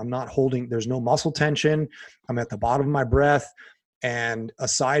 yeah, I'm not holding, there's no muscle tension. I'm at the bottom of my breath. And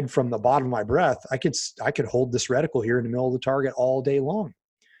aside from the bottom of my breath, I could hold this reticle here in the middle of the target all day long.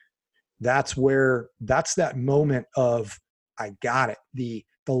 That's that moment of, I got it. The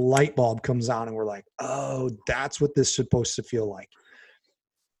light bulb comes on and we're like, oh, that's what this is supposed to feel like.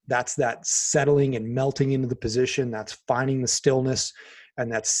 That's that settling and melting into the position. That's finding the stillness, and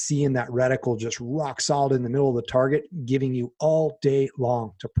that's seeing that reticle just rock solid in the middle of the target, giving you all day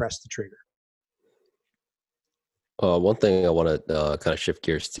long to press the trigger. One thing I want to kind of shift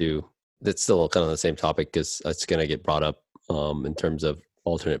gears to, that's still kind of the same topic, because it's going to get brought up in terms of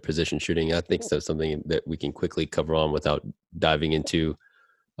alternate position shooting. I think that's something that we can quickly cover on without diving into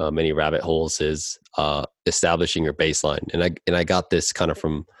many rabbit holes, is establishing your baseline. And I got this kind of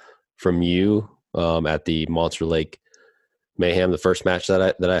from you at the Monster Lake Mayhem, the first match that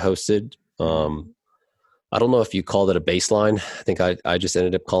I hosted. I don't know if you called it a baseline. I think I just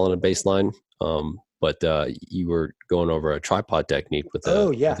ended up calling it a baseline. But you were going over a tripod technique with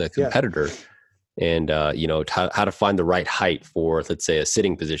a competitor, and how to find the right height for, let's say, a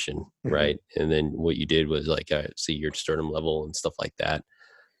sitting position, right? And then what you did was like, see your sternum level and stuff like that.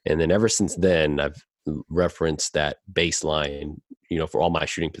 And then ever since then, I've referenced that baseline, for all my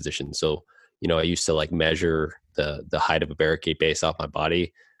shooting positions. So, I used to like measure the height of a barricade based off my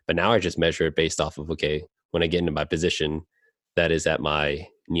body, but now I just measure it based off of, okay, when I get into my position, that is at my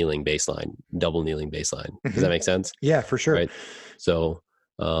kneeling baseline, double kneeling baseline. Does that make sense? Yeah, for sure. Right. So,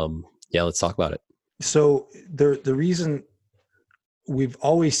 let's talk about it. So the reason we've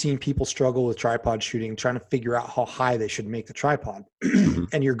always seen people struggle with tripod shooting, trying to figure out how high they should make the tripod,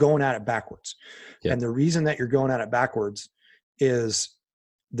 and you're going at it backwards. Yeah. And the reason that you're going at it backwards is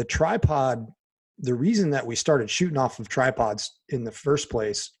the tripod. The reason that we started shooting off of tripods in the first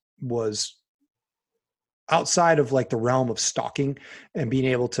place was outside of like the realm of stalking and being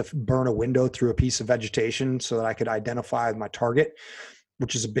able to burn a window through a piece of vegetation so that I could identify my target,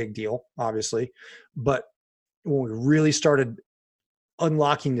 which is a big deal, obviously. But when we really started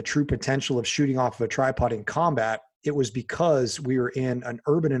unlocking the true potential of shooting off of a tripod in combat, it was because we were in an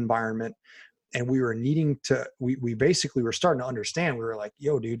urban environment and we were needing to, we basically were starting to understand. We were like,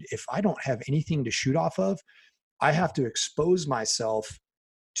 yo, dude, if I don't have anything to shoot off of, I have to expose myself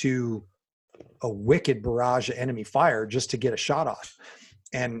to a wicked barrage of enemy fire just to get a shot off.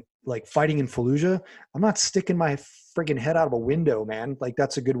 And like fighting in Fallujah, I'm not sticking my friggin' head out of a window, man. Like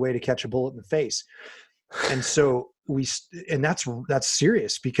that's a good way to catch a bullet in the face. And so that's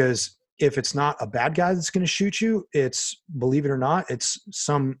serious, because if it's not a bad guy that's going to shoot you, it's, believe it or not, it's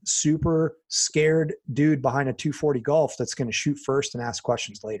some super scared dude behind a 240 Golf that's going to shoot first and ask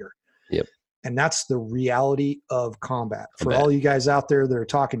questions later. Yep. And that's the reality of combat. For all you guys out there that are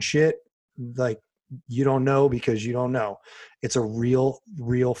talking shit, like, you don't know because you don't know. It's a real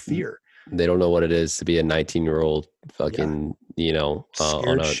fear. They don't know what it is to be a 19-year-old fucking, scared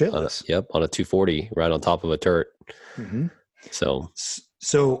shitless. On a 240 right on top of a turret. Mm-hmm.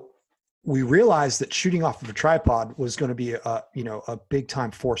 So we realized that shooting off of a tripod was going to be a big time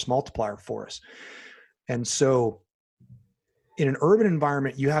force multiplier for us. And so in an urban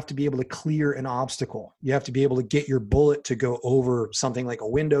environment, you have to be able to clear an obstacle. You have to be able to get your bullet to go over something like a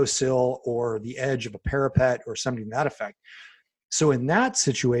windowsill or the edge of a parapet or something to that effect. So in that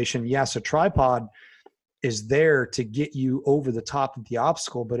situation, yes, a tripod is there to get you over the top of the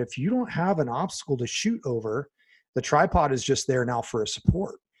obstacle. But if you don't have an obstacle to shoot over, the tripod is just there now for a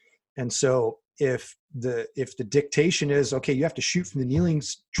support. And so if the dictation is, okay, you have to shoot from the kneeling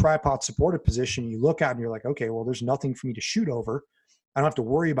tripod supported position, you look out and you're like, okay, well, there's nothing for me to shoot over. I don't have to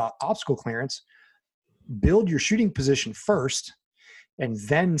worry about obstacle clearance. Build your shooting position first and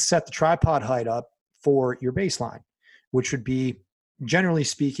then set the tripod height up for your baseline, which would be, generally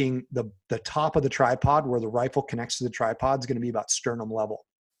speaking, the top of the tripod where the rifle connects to the tripod is going to be about sternum level.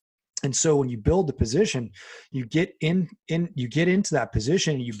 And so when you build the position, you get into that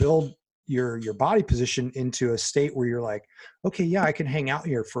position, you build your body position into a state where you're like, okay, yeah, I can hang out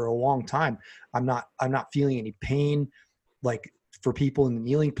here for a long time. I'm not feeling any pain. Like for people in the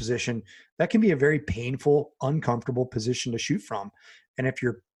kneeling position, that can be a very painful, uncomfortable position to shoot from. And if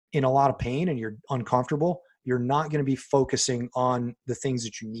you're in a lot of pain and you're uncomfortable, you're not going to be focusing on the things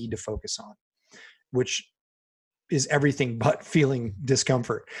that you need to focus on, which is everything but feeling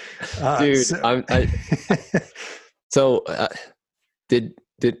discomfort. Dude,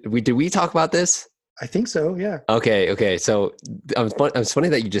 did we talk about this? I think so. Yeah. Okay. So it's funny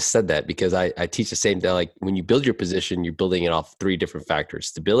that you just said that, because I teach the same thing. Like when you build your position, you're building it off 3 different factors: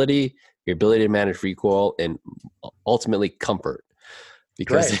 stability, your ability to manage recoil, and ultimately comfort.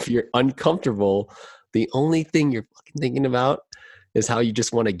 Because if you're uncomfortable, the only thing you're fucking thinking about is how you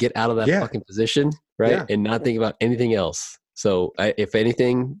just want to get out of that fucking position, right? Yeah. And not think about anything else. So if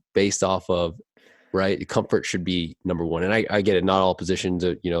anything, based off of, right, comfort should be number 1. And I get it. Not all positions,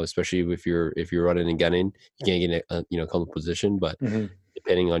 especially if you're running and gunning, you can't get in a comfortable position, but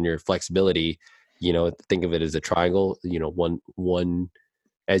depending on your flexibility, think of it as a triangle, one,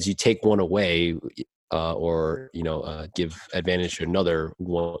 as you take one away, give advantage to another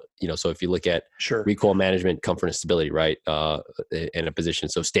one, so if you look at recoil management, comfort and stability, right, in a position.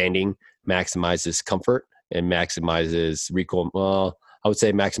 So standing maximizes comfort and maximizes recoil. Well, I would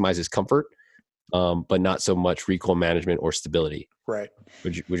say maximizes comfort, but not so much recoil management or stability. Right.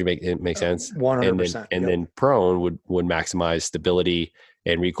 Would you make it make sense? 100%. And then prone would maximize stability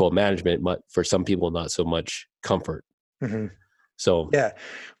and recoil management, but for some people, not so much comfort. Mm-hmm. So, yeah.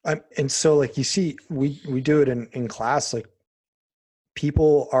 And so like, you see, we do it in class, like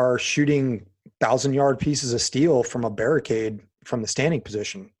people are shooting 1,000-yard pieces of steel from a barricade from the standing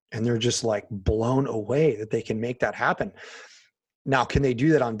position. And they're just like blown away that they can make that happen. Now, can they do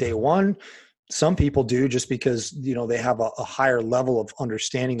that on day one? Some people do, just because, they have a higher level of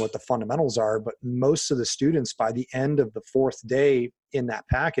understanding what the fundamentals are. But most of the students, by the end of the 4th day in that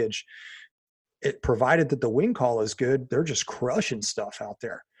package, provided that the wing call is good, they're just crushing stuff out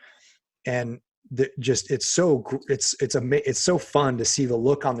there. And it's so fun to see the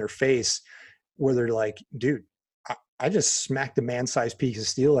look on their face where they're like, dude, I just smacked a man-sized piece of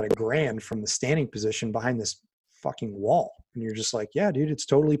steel at $1,000 from the standing position behind this fucking wall. And you're just like, yeah, dude, it's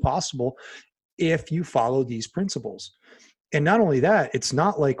totally possible if you follow these principles. And not only that, it's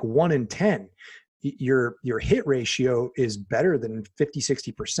not like 1 in 10. Your hit ratio is better than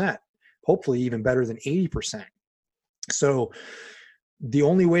 50-60%. Hopefully even better than 80%. So the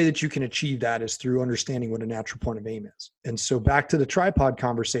only way that you can achieve that is through understanding what a natural point of aim is. And so back to the tripod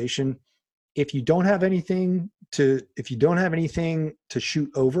conversation, if you don't have anything to shoot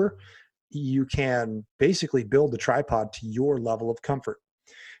over, you can basically build the tripod to your level of comfort.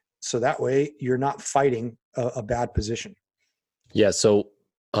 So that way you're not fighting a bad position. Yeah. So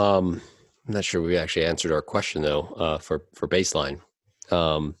I'm not sure we actually answered our question though, for baseline.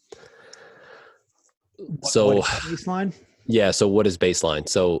 What is baseline? Yeah. So what is baseline?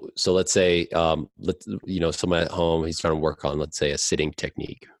 So let's say, someone at home, he's trying to work on, let's say, a sitting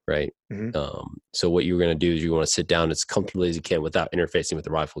technique, right? Mm-hmm. So what you're going to do is you want to sit down as comfortably as you can without interfacing with the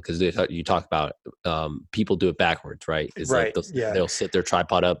rifle. Because you talk about, people do it backwards, right? It's right. Like they'll sit their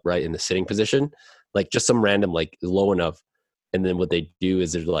tripod up right in the sitting position, like just some random, like low enough. And then what they do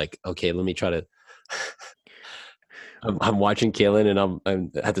is they're like, okay, let me try to, I'm watching Kaylin and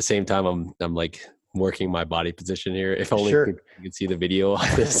I'm at the same time, I'm like, working my body position here. If only you could see the video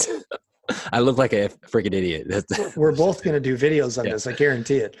of this. I look like a freaking idiot. We're both going to do videos on this. I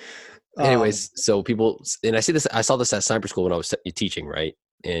guarantee it. Anyways, so people, and I saw this at sniper school when I was teaching, right?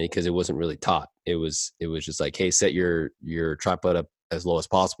 And because it wasn't really taught, it was just like, hey, set your tripod up as low as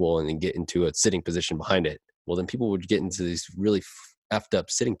possible and then get into a sitting position behind it. Well, then people would get into these really effed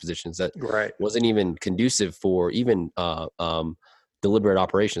up sitting positions that wasn't even conducive for even, deliberate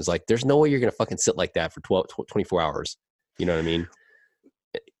operations. Like there's no way you're going to fucking sit like that for 24 hours. You know what I mean?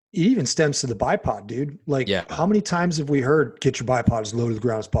 It even stems to the bipod, dude. Like how many times have we heard, get your bipod as low to the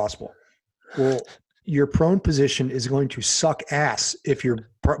ground as possible? Well, your prone position is going to suck ass if your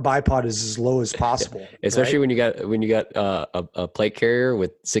bipod is as low as possible. Especially right? when you got a plate carrier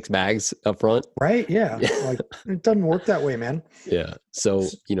with 6 bags up front. Right. Yeah. Like it doesn't work that way, man. Yeah. So,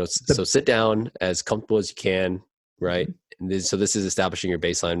 so sit down as comfortable as you can, right? So this is establishing your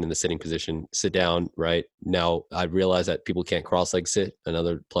baseline in the sitting position. Sit down, right? Now, I realize that people can't cross-leg sit.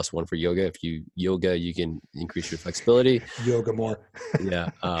 Another +1 for yoga. If you yoga, you can increase your flexibility. Yoga more. Yeah.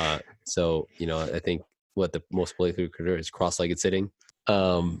 So, I think what the most likely occur is cross-legged sitting.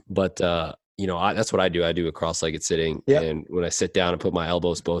 But that's what I do. I do a cross-legged sitting. Yep. And when I sit down, I put my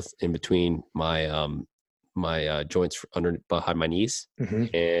elbows both in between my my joints behind my knees.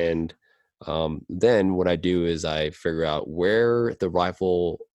 And then what I do is I figure out where the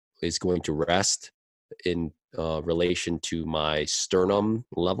rifle is going to rest in relation to my sternum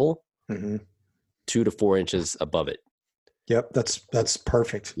level, 2 to 4 inches above it. Yep, that's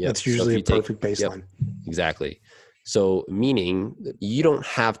perfect. Yep. That's usually a perfect baseline. Yep, exactly. So meaning you don't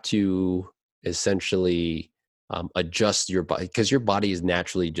have to essentially adjust your body, because your body is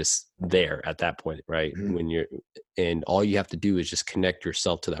naturally just there at that point, right? And all you have to do is just connect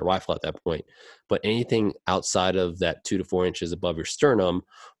yourself to that rifle at that point. But anything outside of that 2 to 4 inches above your sternum,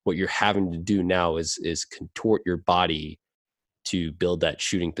 what you're having to do now is contort your body to build that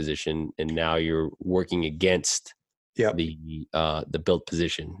shooting position, and now you're working against the built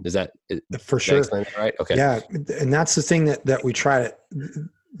position. Is that for sure? That right? Okay. Yeah, and that's the thing that we try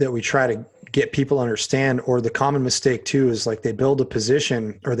to get people to understand. Or the common mistake too is like they build a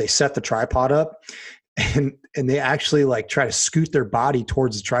position or they set the tripod up, and they actually like try to scoot their body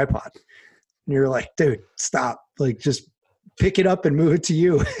towards the tripod. And you're like, dude, stop! Like just pick it up and move it to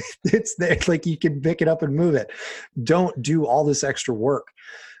you. It's there, like you can pick it up and move it. Don't do all this extra work.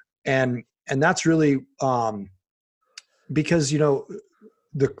 And that's really because the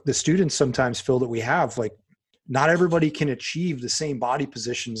students sometimes feel that we have like not everybody can achieve the same body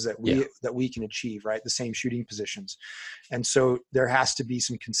positions that we can achieve, right? The same shooting positions. And so there has to be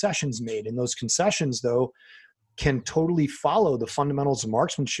some concessions made, and those concessions though can totally follow the fundamentals of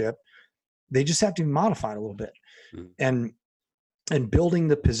marksmanship. They just have to be modified a little bit. And building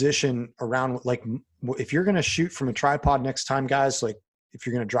the position around, like if you're going to shoot from a tripod next time, guys, like if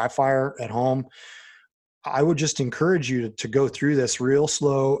you're going to dry fire at home, I would just encourage you to go through this real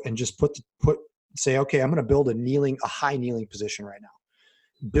slow and just say, okay, I'm going to build a high kneeling position right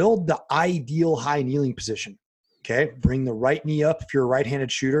now. Build the ideal high kneeling position. Okay. Bring the right knee up. If you're a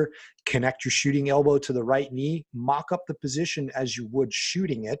right-handed shooter, connect your shooting elbow to the right knee, mock up the position as you would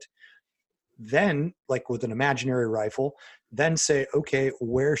shooting it. Then, like with an imaginary rifle, then say, okay,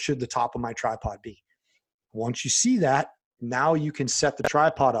 where should the top of my tripod be? Once you see that, now you can set the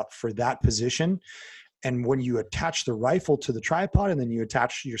tripod up for that position. And when you attach the rifle to the tripod and then you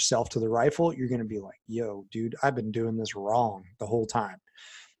attach yourself to the rifle, you're going to be like, yo, dude, I've been doing this wrong the whole time.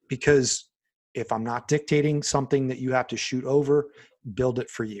 Because if I'm not dictating something that you have to shoot over, build it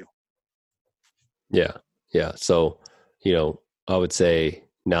for you. Yeah. Yeah. So, I would say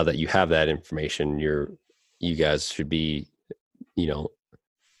now that you have that information, you guys should be, I'm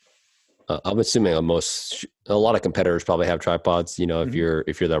assuming a lot of competitors probably have tripods. If you're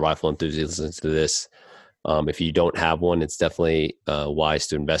the rifle enthusiast listening to this, if you don't have one, it's definitely wise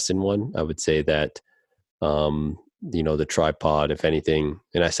to invest in one. I would say that, the tripod, if anything,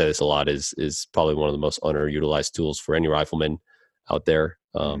 and I say this a lot, is probably one of the most underutilized tools for any rifleman out there.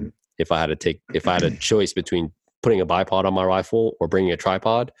 If I had a choice between putting a bipod on my rifle or bringing a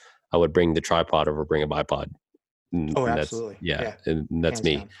tripod, I would bring the tripod over bring a bipod. And absolutely. And that's hands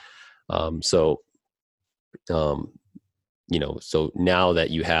me. Down. So now that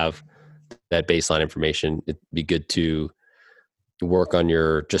you have that baseline information, it'd be good to work on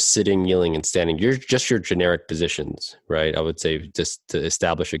your just sitting, kneeling, and standing. Your generic positions, right? I would say just to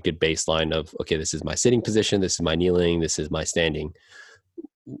establish a good baseline of, okay, this is my sitting position, this is my kneeling, this is my standing.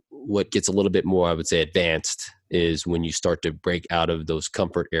 What gets a little bit more, I would say, advanced is when you start to break out of those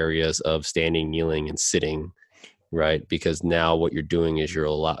comfort areas of standing, kneeling, and sitting, right? Because now what you're doing is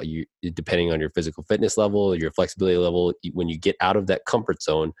you depending on your physical fitness level, your flexibility level, when you get out of that comfort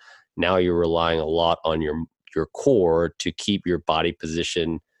zone, now you're relying a lot on your core to keep your body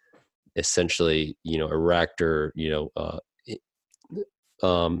position essentially, erect or,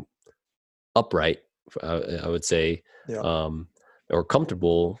 upright, I would say, or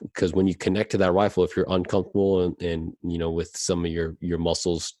comfortable. Because when you connect to that rifle, if you're uncomfortable and with some of your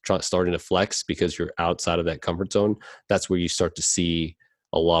muscles starting to flex because you're outside of that comfort zone, that's where you start to see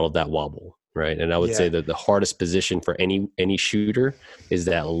a lot of that wobble, right? And I would say that the hardest position for any shooter is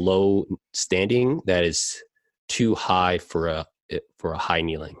that low standing that is too high for a high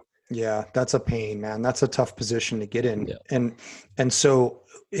kneeling. Yeah, that's a pain, man. That's a tough position to get in. Yeah. And so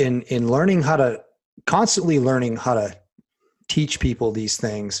in learning how to constantly learning how to teach people these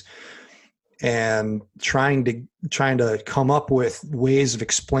things and trying to come up with ways of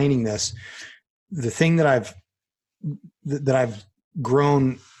explaining this, the thing that I've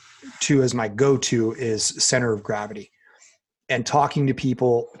grown to as my go-to is center of gravity, and talking to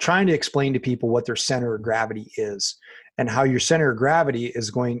people, trying to explain to people what their center of gravity is and how your center of gravity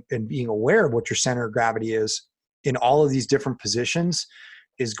is going, and being aware of what your center of gravity is in all of these different positions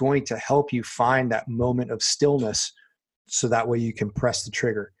is going to help you find that moment of stillness so that way you can press the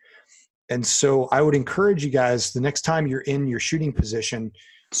trigger. And so I would encourage you guys, the next time you're in your shooting position,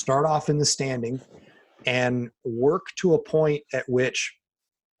 start off in the standing and work to a point at which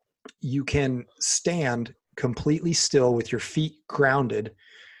you can stand completely still with your feet grounded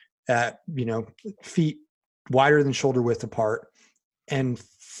at, feet wider than shoulder width apart, and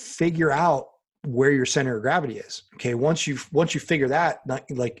figure out where your center of gravity is. Okay. Once you figure that,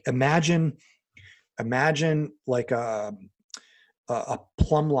 like imagine like a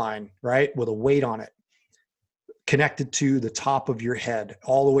plumb line, right, with a weight on it connected to the top of your head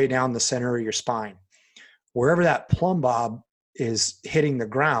all the way down the center of your spine. Wherever that plumb bob is hitting the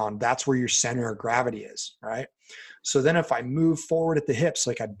ground, that's where your center of gravity is, right? So then if I move forward at the hips,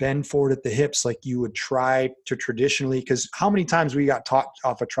 like I bend forward at the hips, like you would try to traditionally, because how many times we got taught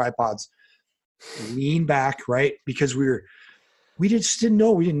off of tripods, lean back, right? Because we just didn't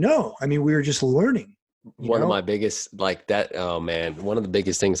know. I mean, we were just learning. One of my biggest, like that, oh man, one of the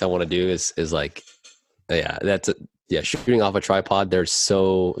biggest things I want to do is like, shooting off a tripod. There's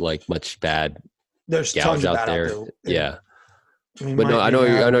so like much bad. There's gouge tons of out that there. out there. Yeah. I mean, But no, I know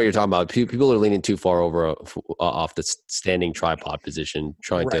you're talking about. People are leaning too far over off the standing tripod position,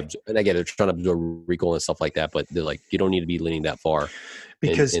 trying to, and again, they're trying to absorb recoil and stuff like that. But they're like, you don't need to be leaning that far.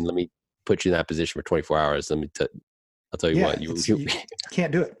 Because and let me put you in that position for 24 hours. I'll tell you what, you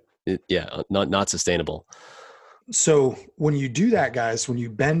can't do it. Not sustainable. So when you do that, guys, when you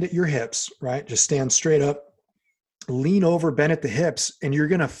bend at your hips, right, just stand straight up, lean over, bend at the hips, and you're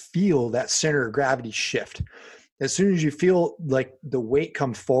going to feel that center of gravity shift. As soon as you feel like the weight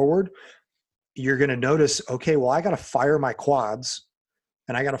come forward, you're going to notice, okay, well, I got to fire my quads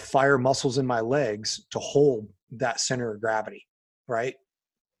and I got to fire muscles in my legs to hold that center of gravity, right?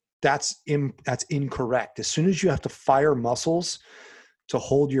 That's incorrect. As soon as you have to fire muscles to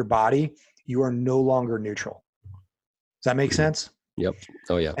hold your body, you are no longer neutral. Does that make sense? Yep.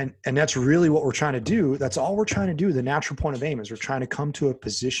 Oh yeah. And that's really what we're trying to do. That's all we're trying to do. The natural point of aim is we're trying to come to a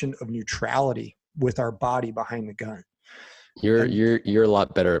position of neutrality with our body behind the gun. You're a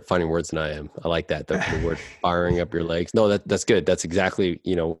lot better at finding words than I am. I like that. The word firing up your legs. No, that's good. That's exactly,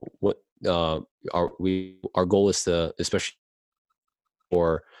 what our goal is to, especially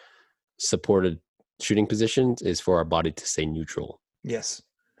for supported shooting positions, is for our body to stay neutral. Yes.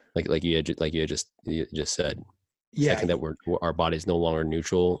 Like you just said. Yeah. Second, that our body is no longer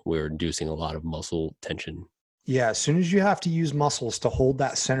neutral, we're inducing a lot of muscle tension. Yeah, as soon as you have to use muscles to hold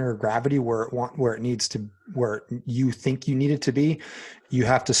that center of gravity where it needs to, where you think you need it to be, you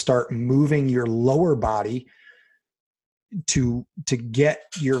have to start moving your lower body to get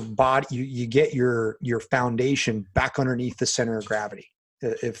your body, you get your foundation back underneath the center of gravity.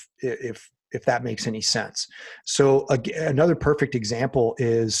 If that makes any sense. So another perfect example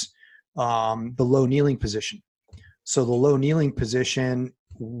is the low kneeling position. So the low kneeling position,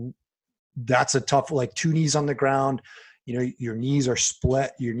 that's a tough, like two knees on the ground, your knees are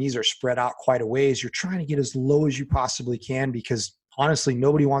split, your knees are spread out quite a ways. You're trying to get as low as you possibly can, because honestly,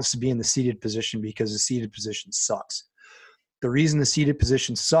 nobody wants to be in the seated position, because the seated position sucks. The reason the seated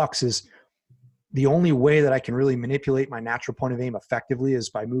position sucks is the only way that I can really manipulate my natural point of aim effectively is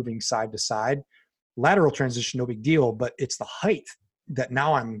by moving side to side. Lateral transition, no big deal, but it's the height that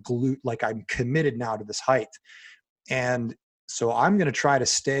now I'm committed now to this height. And so I'm going to try to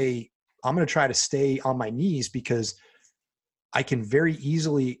stay on my knees, because I can very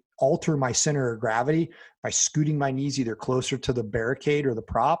easily alter my center of gravity by scooting my knees either closer to the barricade or the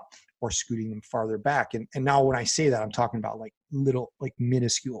prop, or scooting them farther back. And now when I say that, I'm talking about like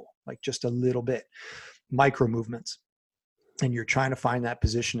minuscule, like just a little bit, micro movements. And you're trying to find that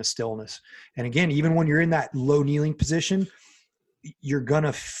position of stillness. And again, even when you're in that low kneeling position, you're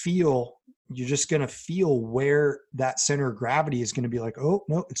just going to feel where that center of gravity is going to be like, oh,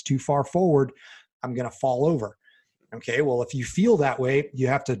 no, it's too far forward. I'm going to fall over. Okay. Well, if you feel that way, you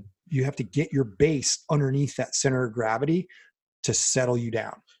have to get your base underneath that center of gravity to settle you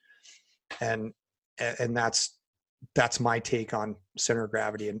down. And that's that's my take on center of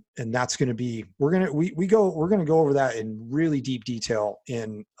gravity. And that's going to be, we're going to go over that in really deep detail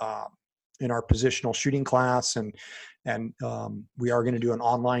in our positional shooting class. And we are going to do an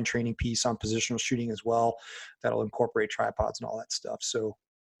online training piece on positional shooting as well. That'll incorporate tripods and all that stuff. So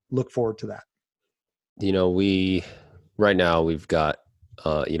look forward to that. Right now we've got,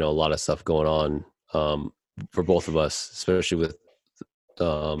 a lot of stuff going on for both of us, especially with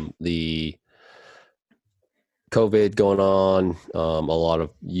the COVID going on. A lot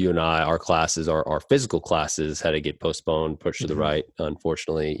of you and I, our classes, our physical classes had to get postponed, pushed to the right.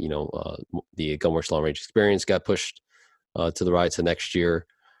 Unfortunately, the Gunworks Long Range Experience got pushed to the right to next year.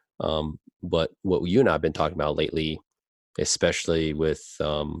 But what you and I have been talking about lately, especially with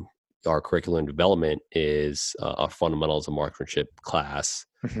our curriculum development, is our fundamentals of marksmanship class,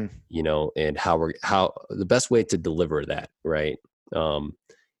 and how the best way to deliver that, right?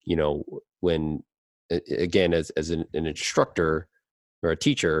 When, again, as an instructor or a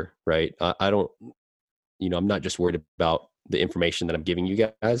teacher, right? I don't, I'm not just worried about the information that I'm giving you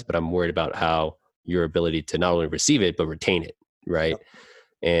guys, but I'm worried about how your ability to not only receive it, but retain it. Right. Yep.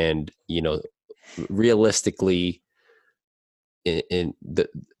 And, realistically,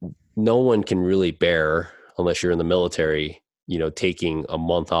 no one can really bear, unless you're in the military, taking a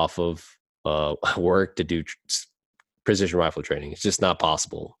month off of work to do precision rifle training. It's just not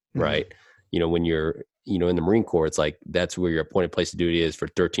possible. Right. When you're, in the Marine Corps, it's like, that's where your appointed place of duty is for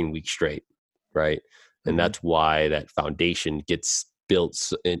 13 weeks straight. Right. And that's why that foundation gets built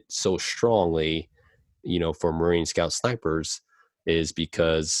so strongly, for Marine Scout snipers, is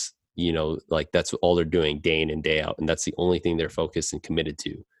because, that's all they're doing day in and day out. And that's the only thing they're focused and committed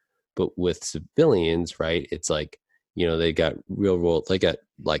to. But with civilians, right, it's like, they got real world, they got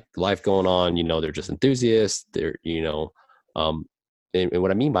like life going on, they're just enthusiasts. They're, and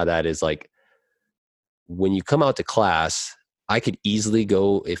what I mean by that is, like, when you come out to class, I could easily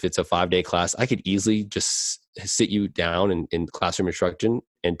go, if it's a 5-day class, I could easily just sit you down in classroom instruction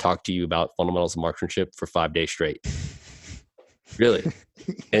and talk to you about fundamentals of marksmanship for 5 days straight. Really.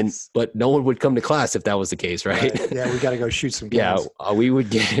 But no one would come to class if that was the case, right? Yeah, we got to go shoot some guns. Yeah, we would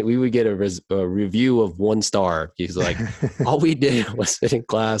get a review of 1 star. He's like, all we did was sit in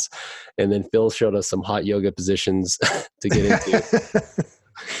class, and then Phil showed us some hot yoga positions to get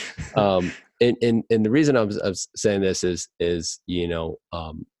into. And the reason I was saying this is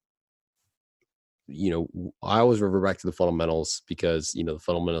I always revert back to the fundamentals, because the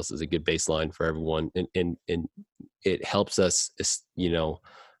fundamentals is a good baseline for everyone, and it helps us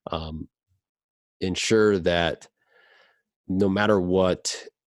ensure that no matter what,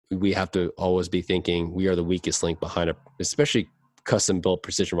 we have to always be thinking we are the weakest link behind especially custom built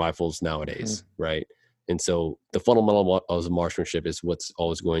precision rifles nowadays, right? And so the fundamental of marksmanship is what's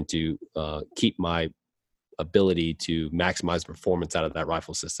always going to keep my ability to maximize performance out of that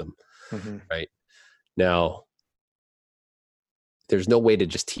rifle system, right? Now, there's no way to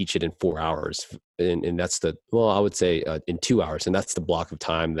just teach it in 4 hours. And that's I would say in 2 hours. And that's the block of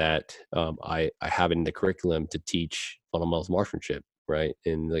time that I have in the curriculum to teach fundamentals of marksmanship, right?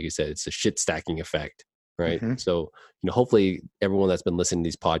 And like I said, it's a shit stacking effect, right? So, hopefully everyone that's been listening to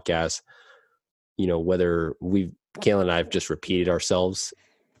these podcasts, whether Kayla and I have just repeated ourselves,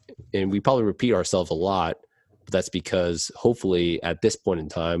 and we probably repeat ourselves a lot, but that's because hopefully at this point in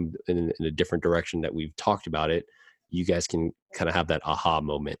time, in a different direction that we've talked about it, you guys can kind of have that aha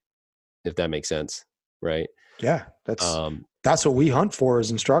moment, if that makes sense. Right. Yeah. That's what we hunt for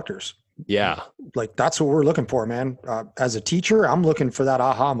as instructors. Yeah. Like, that's what we're looking for, man. As a teacher, I'm looking for that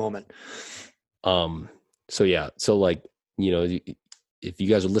aha moment. So yeah. So, like, if you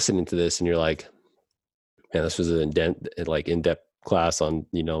guys are listening to this and you're like, man, this was an in-depth class on,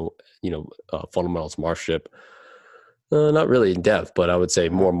 fundamentals marksmanship. Not really in depth, but I would say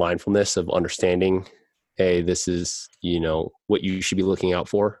more mindfulness of understanding, hey, this is, what you should be looking out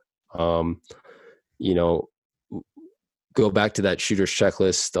for. Go back to that shooter's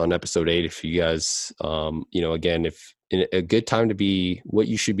checklist on episode 8. If you guys, again, if in a good time to be, what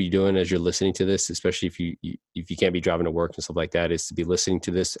you should be doing as you're listening to this, especially if you can't be driving to work and stuff like that, is to be listening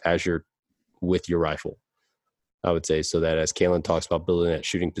to this as you're with your rifle, I would say, so that as Kalen talks about building that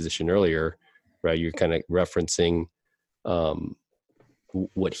shooting position earlier, right, you're kind of referencing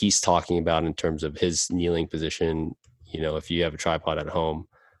what he's talking about in terms of his kneeling position, if you have a tripod at home,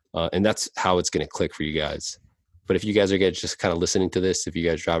 and that's how it's going to click for you guys. But if you guys are just kind of listening to this, if you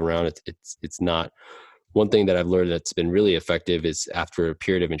guys drive around, it's not. One thing that I've learned that's been really effective is, after a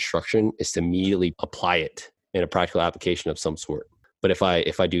period of instruction, is to immediately apply it in a practical application of some sort. But if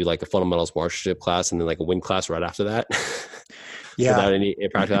I do like a fundamentals marksmanship class and then like a wind class right after that, without any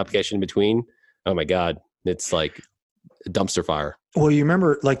practical application in between, oh my God, it's like dumpster fire. Well, you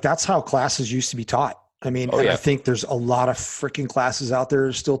remember, like, that's how classes used to be taught. I mean, I think there's a lot of freaking classes out there that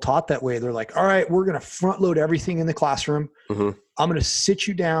are still taught that way. They're like, all right, we're going to front load everything in the classroom. Mm-hmm. I'm going to sit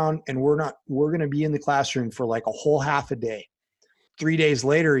you down and we're going to be in the classroom for like a whole half a day. 3 days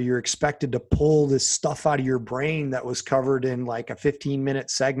later, you're expected to pull this stuff out of your brain that was covered in like a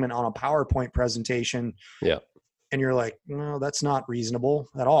 15-minute segment on a PowerPoint presentation. Yeah. And you're like, no, that's not reasonable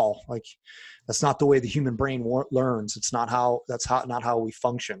at all. Like, that's not the way the human brain learns. Not how we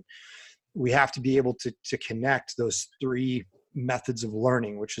function. We have to be able to connect those three methods of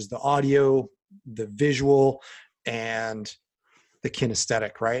learning, which is the audio, the visual, and the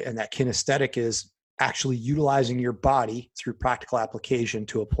kinesthetic, right? And that kinesthetic is actually utilizing your body through practical application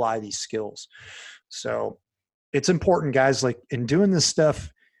to apply these skills. So it's important, guys, like in doing this stuff,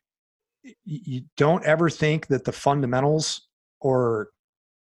 you don't ever think that the fundamentals or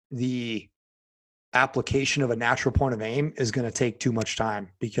the application of a natural point of aim is going to take too much time,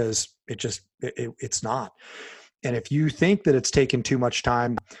 because it's not. And if you think that it's taken too much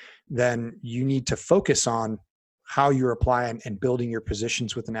time, then you need to focus on how you're applying and building your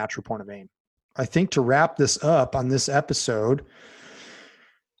positions with the natural point of aim. I think to wrap this up on this episode.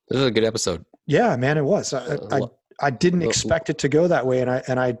 This is a good episode. Yeah, man, it was. I didn't expect it to go that way,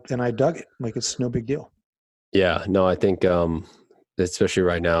 and I dug it. Like, it's no big deal. Yeah, no, I think especially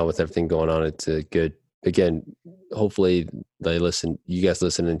right now with everything going on, it's a good. Again, hopefully you guys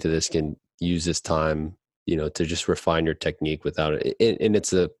listening to this can use this time, to just refine your technique without it. And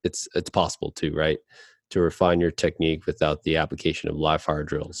it's possible too, right? To refine your technique without the application of live fire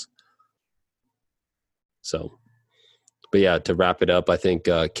drills. So, but yeah, to wrap it up, I think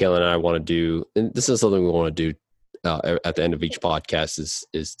Kayla and I want to do, and this is something we want to do at the end of each podcast is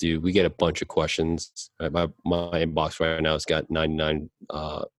we get a bunch of questions. Right? My inbox right now has got 99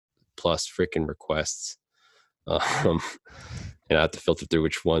 plus freaking requests. And I have to filter through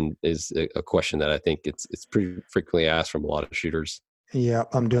which one is a question that I think it's pretty frequently asked from a lot of shooters. Yeah,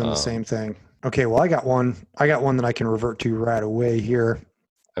 I'm doing the same thing. Okay, well, I got one that I can revert to right away here.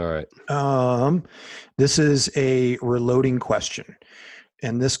 All right. This is a reloading question,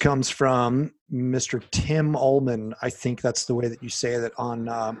 and this comes from Mr. Tim Ullman. I think that's the way that you say that on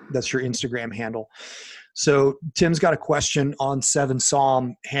that's your Instagram handle. So Tim's got a question on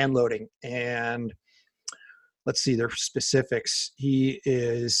 7-SAUM hand loading, and let's see their specifics.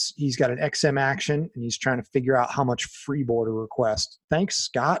 He's got an XM action, and he's trying to figure out how much freeboard to request. Thanks,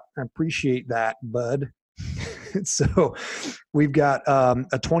 Scott. I appreciate that, bud. So we've got a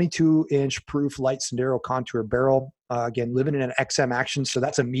 22-inch proof light Sendero contour barrel. Again, living in an XM action, so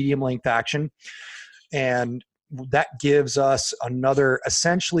that's a medium length action. And that gives us another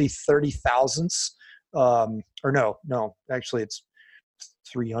essentially 30 thousandths. Actually it's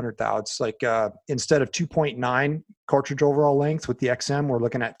 300 thousandths. Like instead of 2.9 cartridge overall length with the XM, we're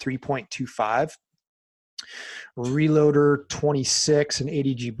looking at 3.25. Reloader 26 and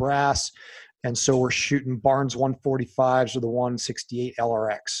ADG brass. And so we're shooting Barnes 145s or the 168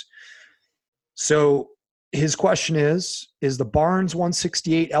 LRX. So his question is the Barnes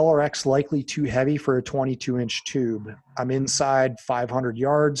 168 LRX likely too heavy for a 22-inch tube? I'm inside 500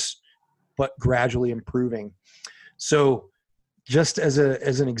 yards, but gradually improving. So just as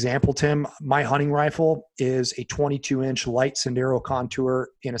an example, Tim, my hunting rifle is a 22-inch light Sendero contour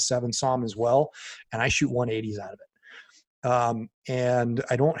in a 7-SAUM as well, and I shoot 180s out of it. And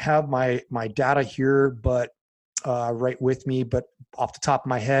I don't have my data here, but right with me, but off the top of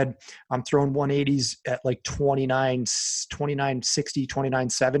my head, I'm throwing 180s at like 2960,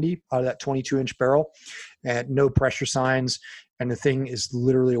 2970 out of that 22-inch barrel, and no pressure signs. And the thing is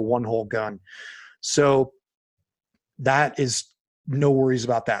literally a one-hole gun. So that is no worries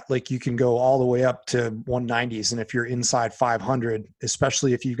about that. Like, you can go all the way up to 190s. And if you're inside 500,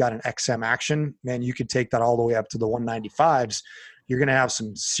 especially if you've got an XM action, man, you could take that all the way up to the 195s. You're going to have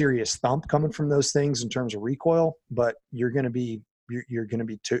some serious thump coming from those things in terms of recoil, but you're going to be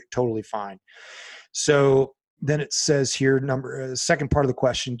totally fine. So then it says here, second part of the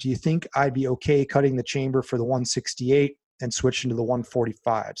question, do you think I'd be okay cutting the chamber for the 168 and switching to the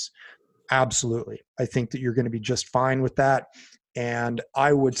 145s? Absolutely. I think that you're going to be just fine with that. And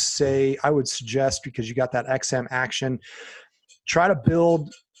I would suggest, because you got that XM action, try to build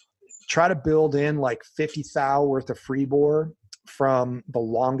in like 50 thou worth of free bore from the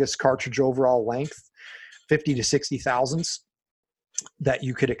longest cartridge overall length, 50 to 60 thousandths that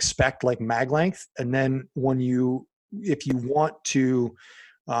you could expect, like mag length. And then if you want to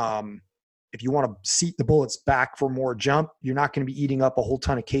seat the bullets back for more jump, you're not going to be eating up a whole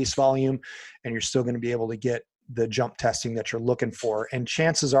ton of case volume, and you're still going to be able to get the jump testing that you're looking for. And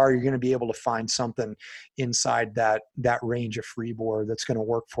chances are you're going to be able to find something inside that range of free bore that's going to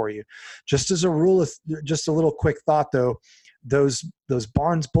work for you. Just as a rule of, just a little quick thought though, those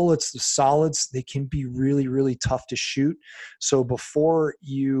Barnes bullets, the solids, they can be really, really tough to shoot. So before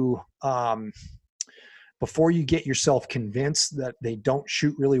you get yourself convinced that they don't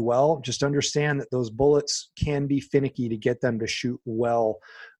shoot really well, just understand that those bullets can be finicky to get them to shoot well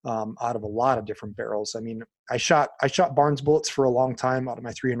out of a lot of different barrels. I mean, I shot Barnes bullets for a long time out of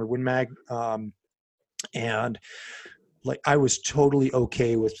my 300 Win Mag, and like I was totally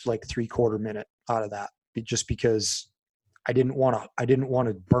okay with like 3/4 minute out of that, just because I didn't want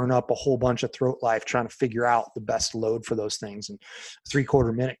to burn up a whole bunch of throat life trying to figure out the best load for those things. And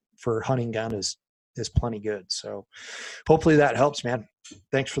 3/4 minute for hunting gun is plenty good. So hopefully that helps, man.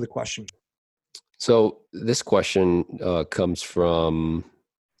 Thanks for the question. So this question comes from,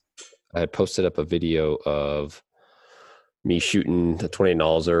 I had posted up a video of me shooting the 28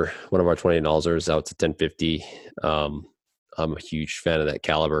 Nalzer, one of our 28 Nalzers out to 1050. I'm a huge fan of that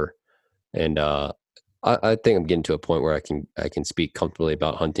caliber. And I think I'm getting to a point where I can speak comfortably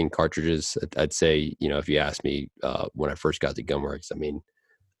about hunting cartridges. I'd say, you know, if you asked me when I first got to Gunworks, I mean,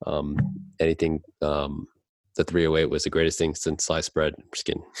 anything, the 308 was the greatest thing since sliced bread. I'm just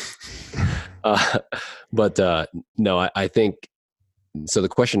kidding. But no, I think, so the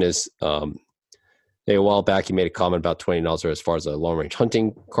question is, a while back you made a comment about 20 Nalzer as far as a long range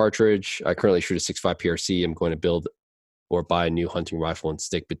hunting cartridge. I currently shoot a 6.5 PRC. I'm going to build or buy a new hunting rifle and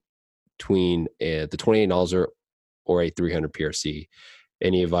stick between the 28 Nalzer or a 300 PRC.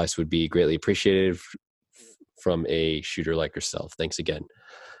 Any advice would be greatly appreciated from a shooter like yourself. Thanks again.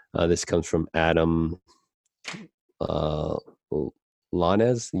 This comes from Adam Llanes,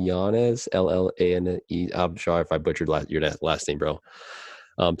 Llane. I'm sorry if I butchered your last name, bro.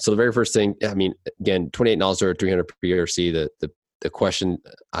 So the very first thing, I mean, again, 28 Nalzer, 300 PRC. The question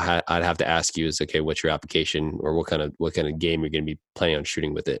I'd have to ask you is, okay, what's your application, or what kind of game you're going to be planning on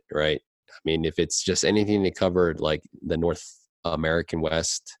shooting with it, right? I mean, if it's just anything that covered like the North American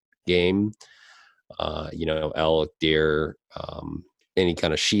West game, you know, elk, deer, any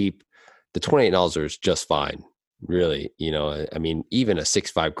kind of sheep, the 28 Nalzer is just fine, really. You know, I mean, even a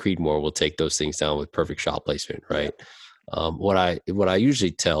 6.5 Creedmoor will take those things down with perfect shot placement, right? What I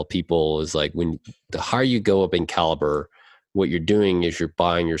usually tell people is, like, when the higher you go up in caliber, what you're doing is you're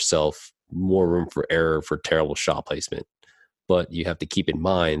buying yourself more room for error for terrible shot placement. But you have to keep in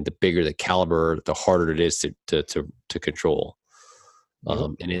mind, the bigger the caliber, the harder it is to control.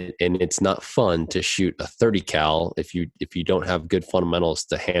 And it's not fun to shoot a 30 cal if you don't have good fundamentals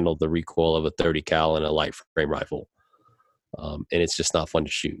to handle the recoil of a 30 cal in a light frame rifle. And it's just not fun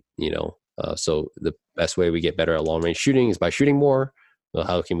to shoot, you know. So the best way we get better at long range shooting is by shooting more. Well,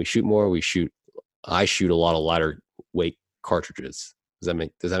 how can we shoot more? I shoot a lot of lighter weight cartridges. Does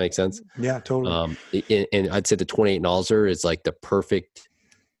that make sense? Yeah, totally. And I'd say the 28 Nalzer is like the perfect,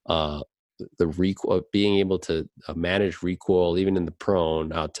 the recoil, being able to manage recoil even in the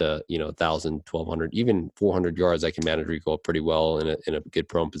prone out to, you know, 1,000, 1,200, even 400 yards. I can manage recoil pretty well in a good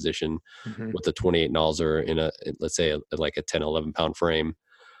prone position with the 28 Nalzer in let's say like a 10, 11 pound frame.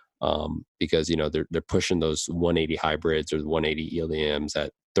 Because, you know, they're pushing those 180 hybrids or the 180 ELDMs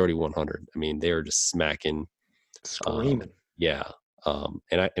at 3,100. I mean, they're just smacking, screaming. Yeah.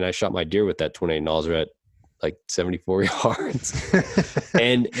 And I shot my deer with that 28 Nalzer at like 74 yards.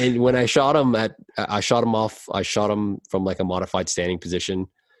 and when I shot him from like a modified standing position.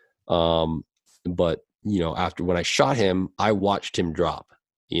 But, you know, when I shot him, I watched him drop,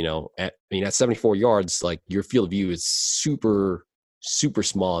 you know, at 74 yards, like, your field of view is super, super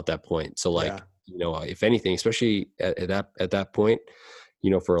small at that point. So, like, you know, if anything, especially at that point, you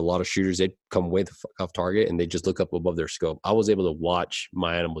know, for a lot of shooters, they'd come way the fuck off target and they just look up above their scope. I was able to watch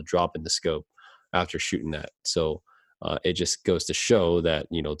my animal drop in the scope after shooting that. So it just goes to show that,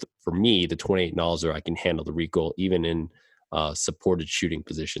 you know, for me, the 28 Nalzer, I can handle the recoil even in supported shooting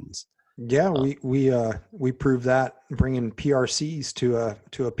positions. Yeah, we proved that bringing PRCs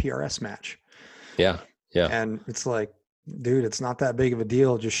to a PRS match. Yeah. And it's like, dude, it's not that big of a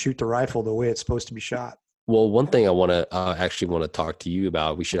deal. Just shoot the rifle the way it's supposed to be shot. Well, one thing I actually want to talk to you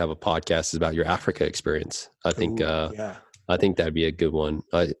about, we should have a podcast, is about your Africa experience. I think, I think that'd be a good one.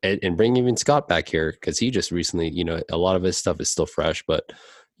 And bring even Scott back here, because he just recently, you know, a lot of his stuff is still fresh. But,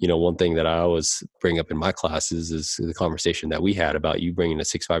 you know, one thing that I always bring up in my classes is the conversation that we had about you bringing a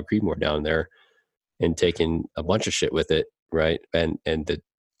 6.5 Creedmoor down there and taking a bunch of shit with it, right? And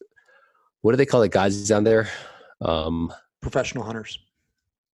what do they call the guys down there? Professional hunters.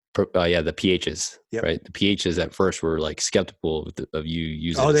 The PHs, yep. Right? The PHs at first were like skeptical of you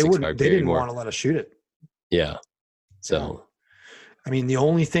using. Oh, they didn't want to let us shoot it. Yeah. So, I mean, the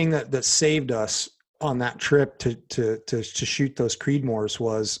only thing that saved us on that trip to shoot those Creedmoors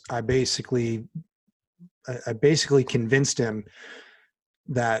was I basically convinced him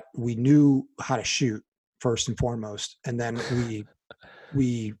that we knew how to shoot first and foremost, and then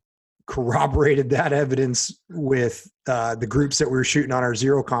we corroborated that evidence with the groups that we were shooting on our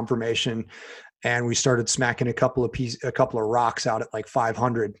zero confirmation, and we started smacking a couple of rocks out at like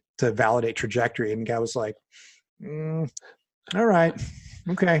 500 to validate trajectory. And the guy was like, all right,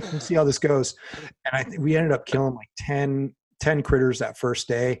 okay, let's see how this goes. And I think we ended up killing like 10 critters that first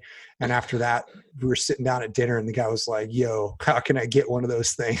day. And after that, we were sitting down at dinner and the guy was like, yo, how can I get one of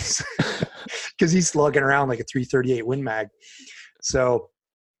those things? Because he's slugging around like a 338 Win Mag. So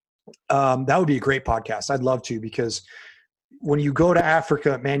that would be a great podcast. I'd love to, because when you go to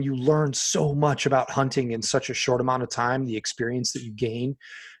Africa, man, you learn so much about hunting in such a short amount of time. The experience that you gain,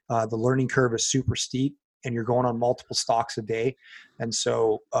 the learning curve is super steep, and you're going on multiple stalks a day. And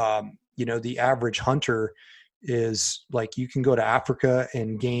so, the average hunter is like, you can go to Africa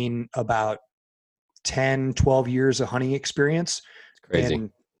and gain about 10, 12 years of hunting experience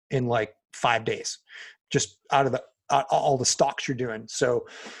in like 5 days, just out of all the stalks you're doing. So,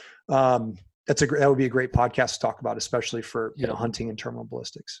 that would be a great podcast to talk about, especially for hunting and terminal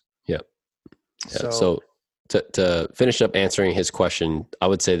ballistics. Yeah. So to finish up answering his question, I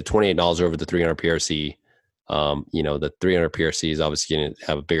would say the $28 over the 300 PRC. The 300 PRC is obviously going to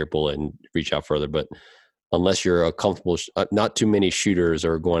have a bigger bullet and reach out further, but unless you're a comfortable, not too many shooters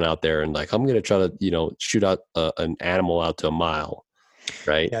are going out there and like, I'm going to try to, shoot out an animal out to a mile.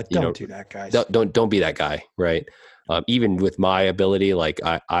 Right. Yeah. Don't do that, guys. Don't be that guy. Right. Even with my ability, like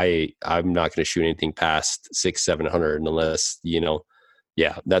I'm not going to shoot anything past 600-700 unless,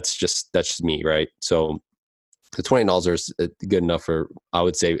 that's just me. Right. So the $20 is good enough for, I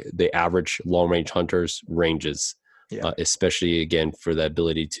would say, the average long range hunters ranges, especially again, for the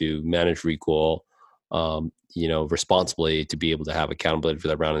ability to manage recoil, responsibly, to be able to have accountability for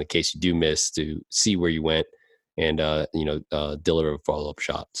that round in the case you do miss, to see where you went and, deliver a follow-up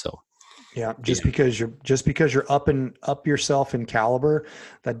shot. So, because you're up yourself in caliber,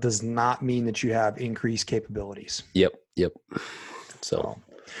 that does not mean that you have increased capabilities. Yep. So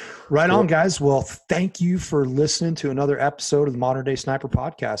right on, guys. Well, thank you for listening to another episode of the Modern Day Sniper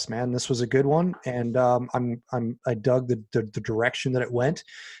Podcast, man. This was a good one. And I dug the direction that it went,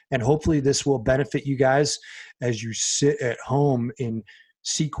 and hopefully this will benefit you guys as you sit at home in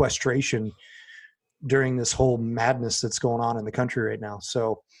sequestration during this whole madness that's going on in the country right now.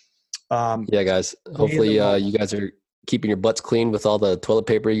 So, guys, hopefully you guys are keeping your butts clean with all the toilet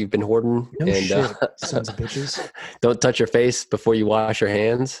paper you've been hoarding. Sons of bitches. Don't touch your face before you wash your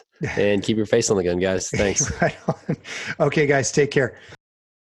hands, and keep your face on the gun, guys. Thanks. Right on. Okay, guys, take care.